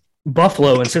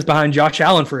Buffalo and sits behind Josh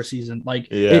Allen for a season.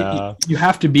 You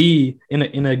have to be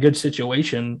in a good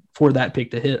situation for that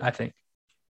pick to hit, I think.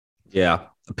 Yeah.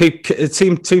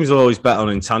 Teams will always bet on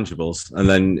intangibles, and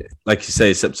then, like you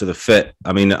say, it's up to the fit.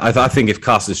 I mean, I think if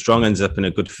Carson Strong ends up in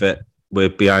a good fit, we're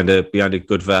behind a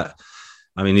good vet.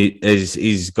 I mean,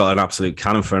 he's got an absolute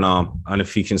cannon for an arm, and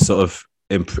if he can sort of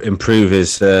improve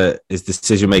his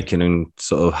decision making and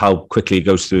sort of how quickly he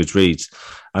goes through his reads,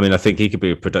 I mean, I think he could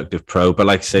be a productive pro. But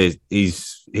like I say,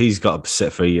 he's got to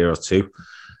sit for a year or two.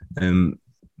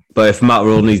 But if Matt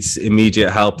Rule needs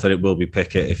immediate help, then it will be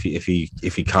Pickett. If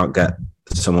he can't get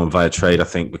someone via trade, I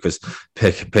think, because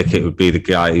Pickett would be the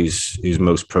guy who's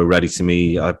most pro ready to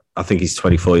me. I think he's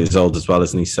 24 years old as well,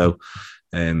 isn't he? So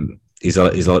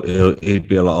he'd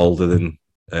be a lot older than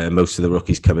most of the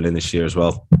rookies coming in this year as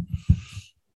well.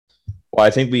 Well, I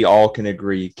think we all can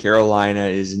agree Carolina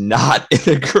is not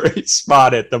in a great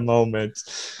spot at the moment.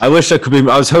 I wish I could be.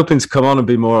 I was hoping to come on and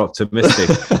be more optimistic.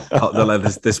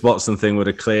 this Watson thing would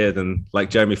have cleared, and like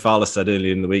Jeremy Fowler said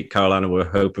earlier in the week, Carolina were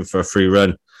hoping for a free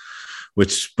run,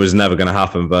 which was never going to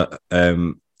happen. But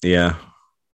yeah,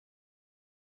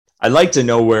 I'd like to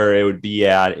know where it would be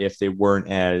at if they weren't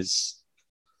as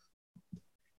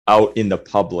out in the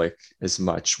public as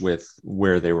much with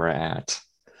where they were at.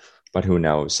 But who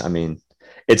knows? I mean,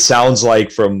 it sounds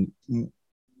like from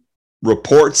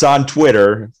reports on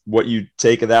Twitter, what you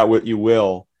take of that, what you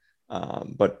will.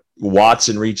 But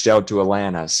Watson reached out to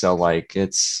Atlanta. So, like,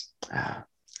 it's,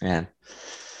 man,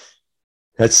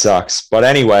 that sucks. But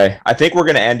anyway, I think we're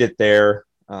going to end it there.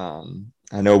 I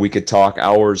know we could talk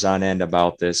hours on end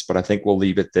about this, but I think we'll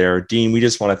leave it there. Dean, we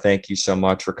just want to thank you so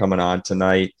much for coming on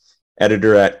tonight.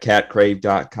 Editor at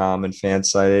catcrave.com and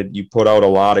Fansided. You put out a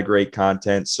lot of great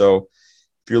content. So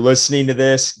if you're listening to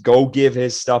this, go give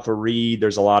his stuff a read.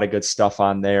 There's a lot of good stuff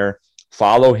on there.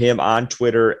 Follow him on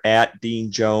Twitter at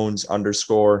Dean Jones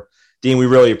 _. Dean, we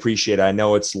really appreciate it. I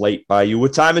know it's late by you.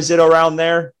 What time is it around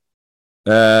there?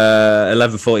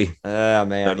 11:40.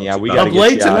 Man, yeah, we got up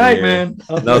late tonight, man.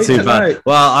 Not too bad.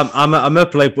 Well, I'm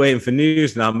up late waiting for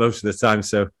news now most of the time.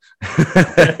 So,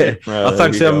 well,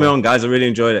 thanks for having me on, guys. I really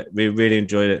enjoyed it. We really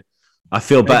enjoyed it. I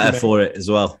feel better for it as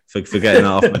well for getting that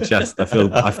off my chest. I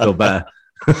feel better.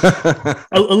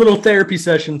 a little therapy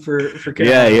session for Kevin.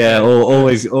 Yeah.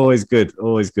 Always good.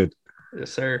 Always good.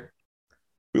 Yes, sir.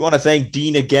 We want to thank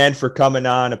Dean again for coming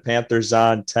on. A Panthers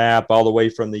on Tap all the way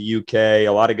from the UK. A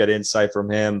lot of good insight from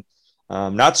him.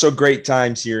 Not so great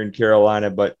times here in Carolina,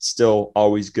 but still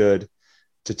always good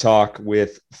to talk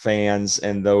with fans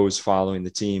and those following the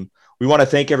team. We want to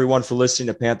thank everyone for listening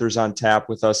to Panthers on Tap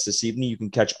with us this evening. You can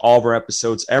catch all of our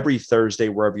episodes every Thursday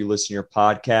wherever you listen to your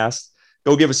podcast.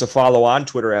 Go give us a follow on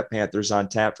Twitter at Panthers on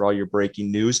Tap for all your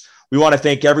breaking news. We want to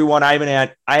thank everyone. I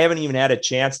haven't even had a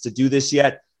chance to do this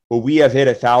yet, but we have hit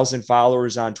 1,000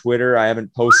 followers on Twitter. I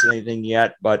haven't posted anything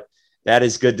yet, but that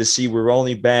is good to see. We've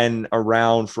only been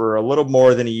around for a little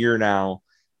more than a year now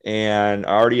and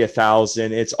already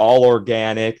 1,000. It's all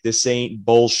organic. This ain't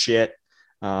bullshit.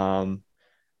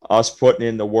 Us putting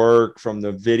in the work from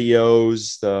the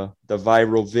videos, the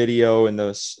viral video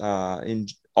in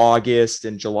August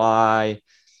and July,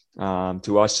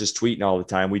 to us just tweeting all the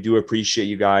time. We do appreciate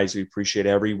you guys. We appreciate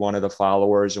every one of the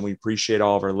followers, and we appreciate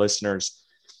all of our listeners.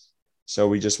 So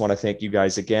we just want to thank you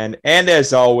guys again. And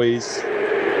as always,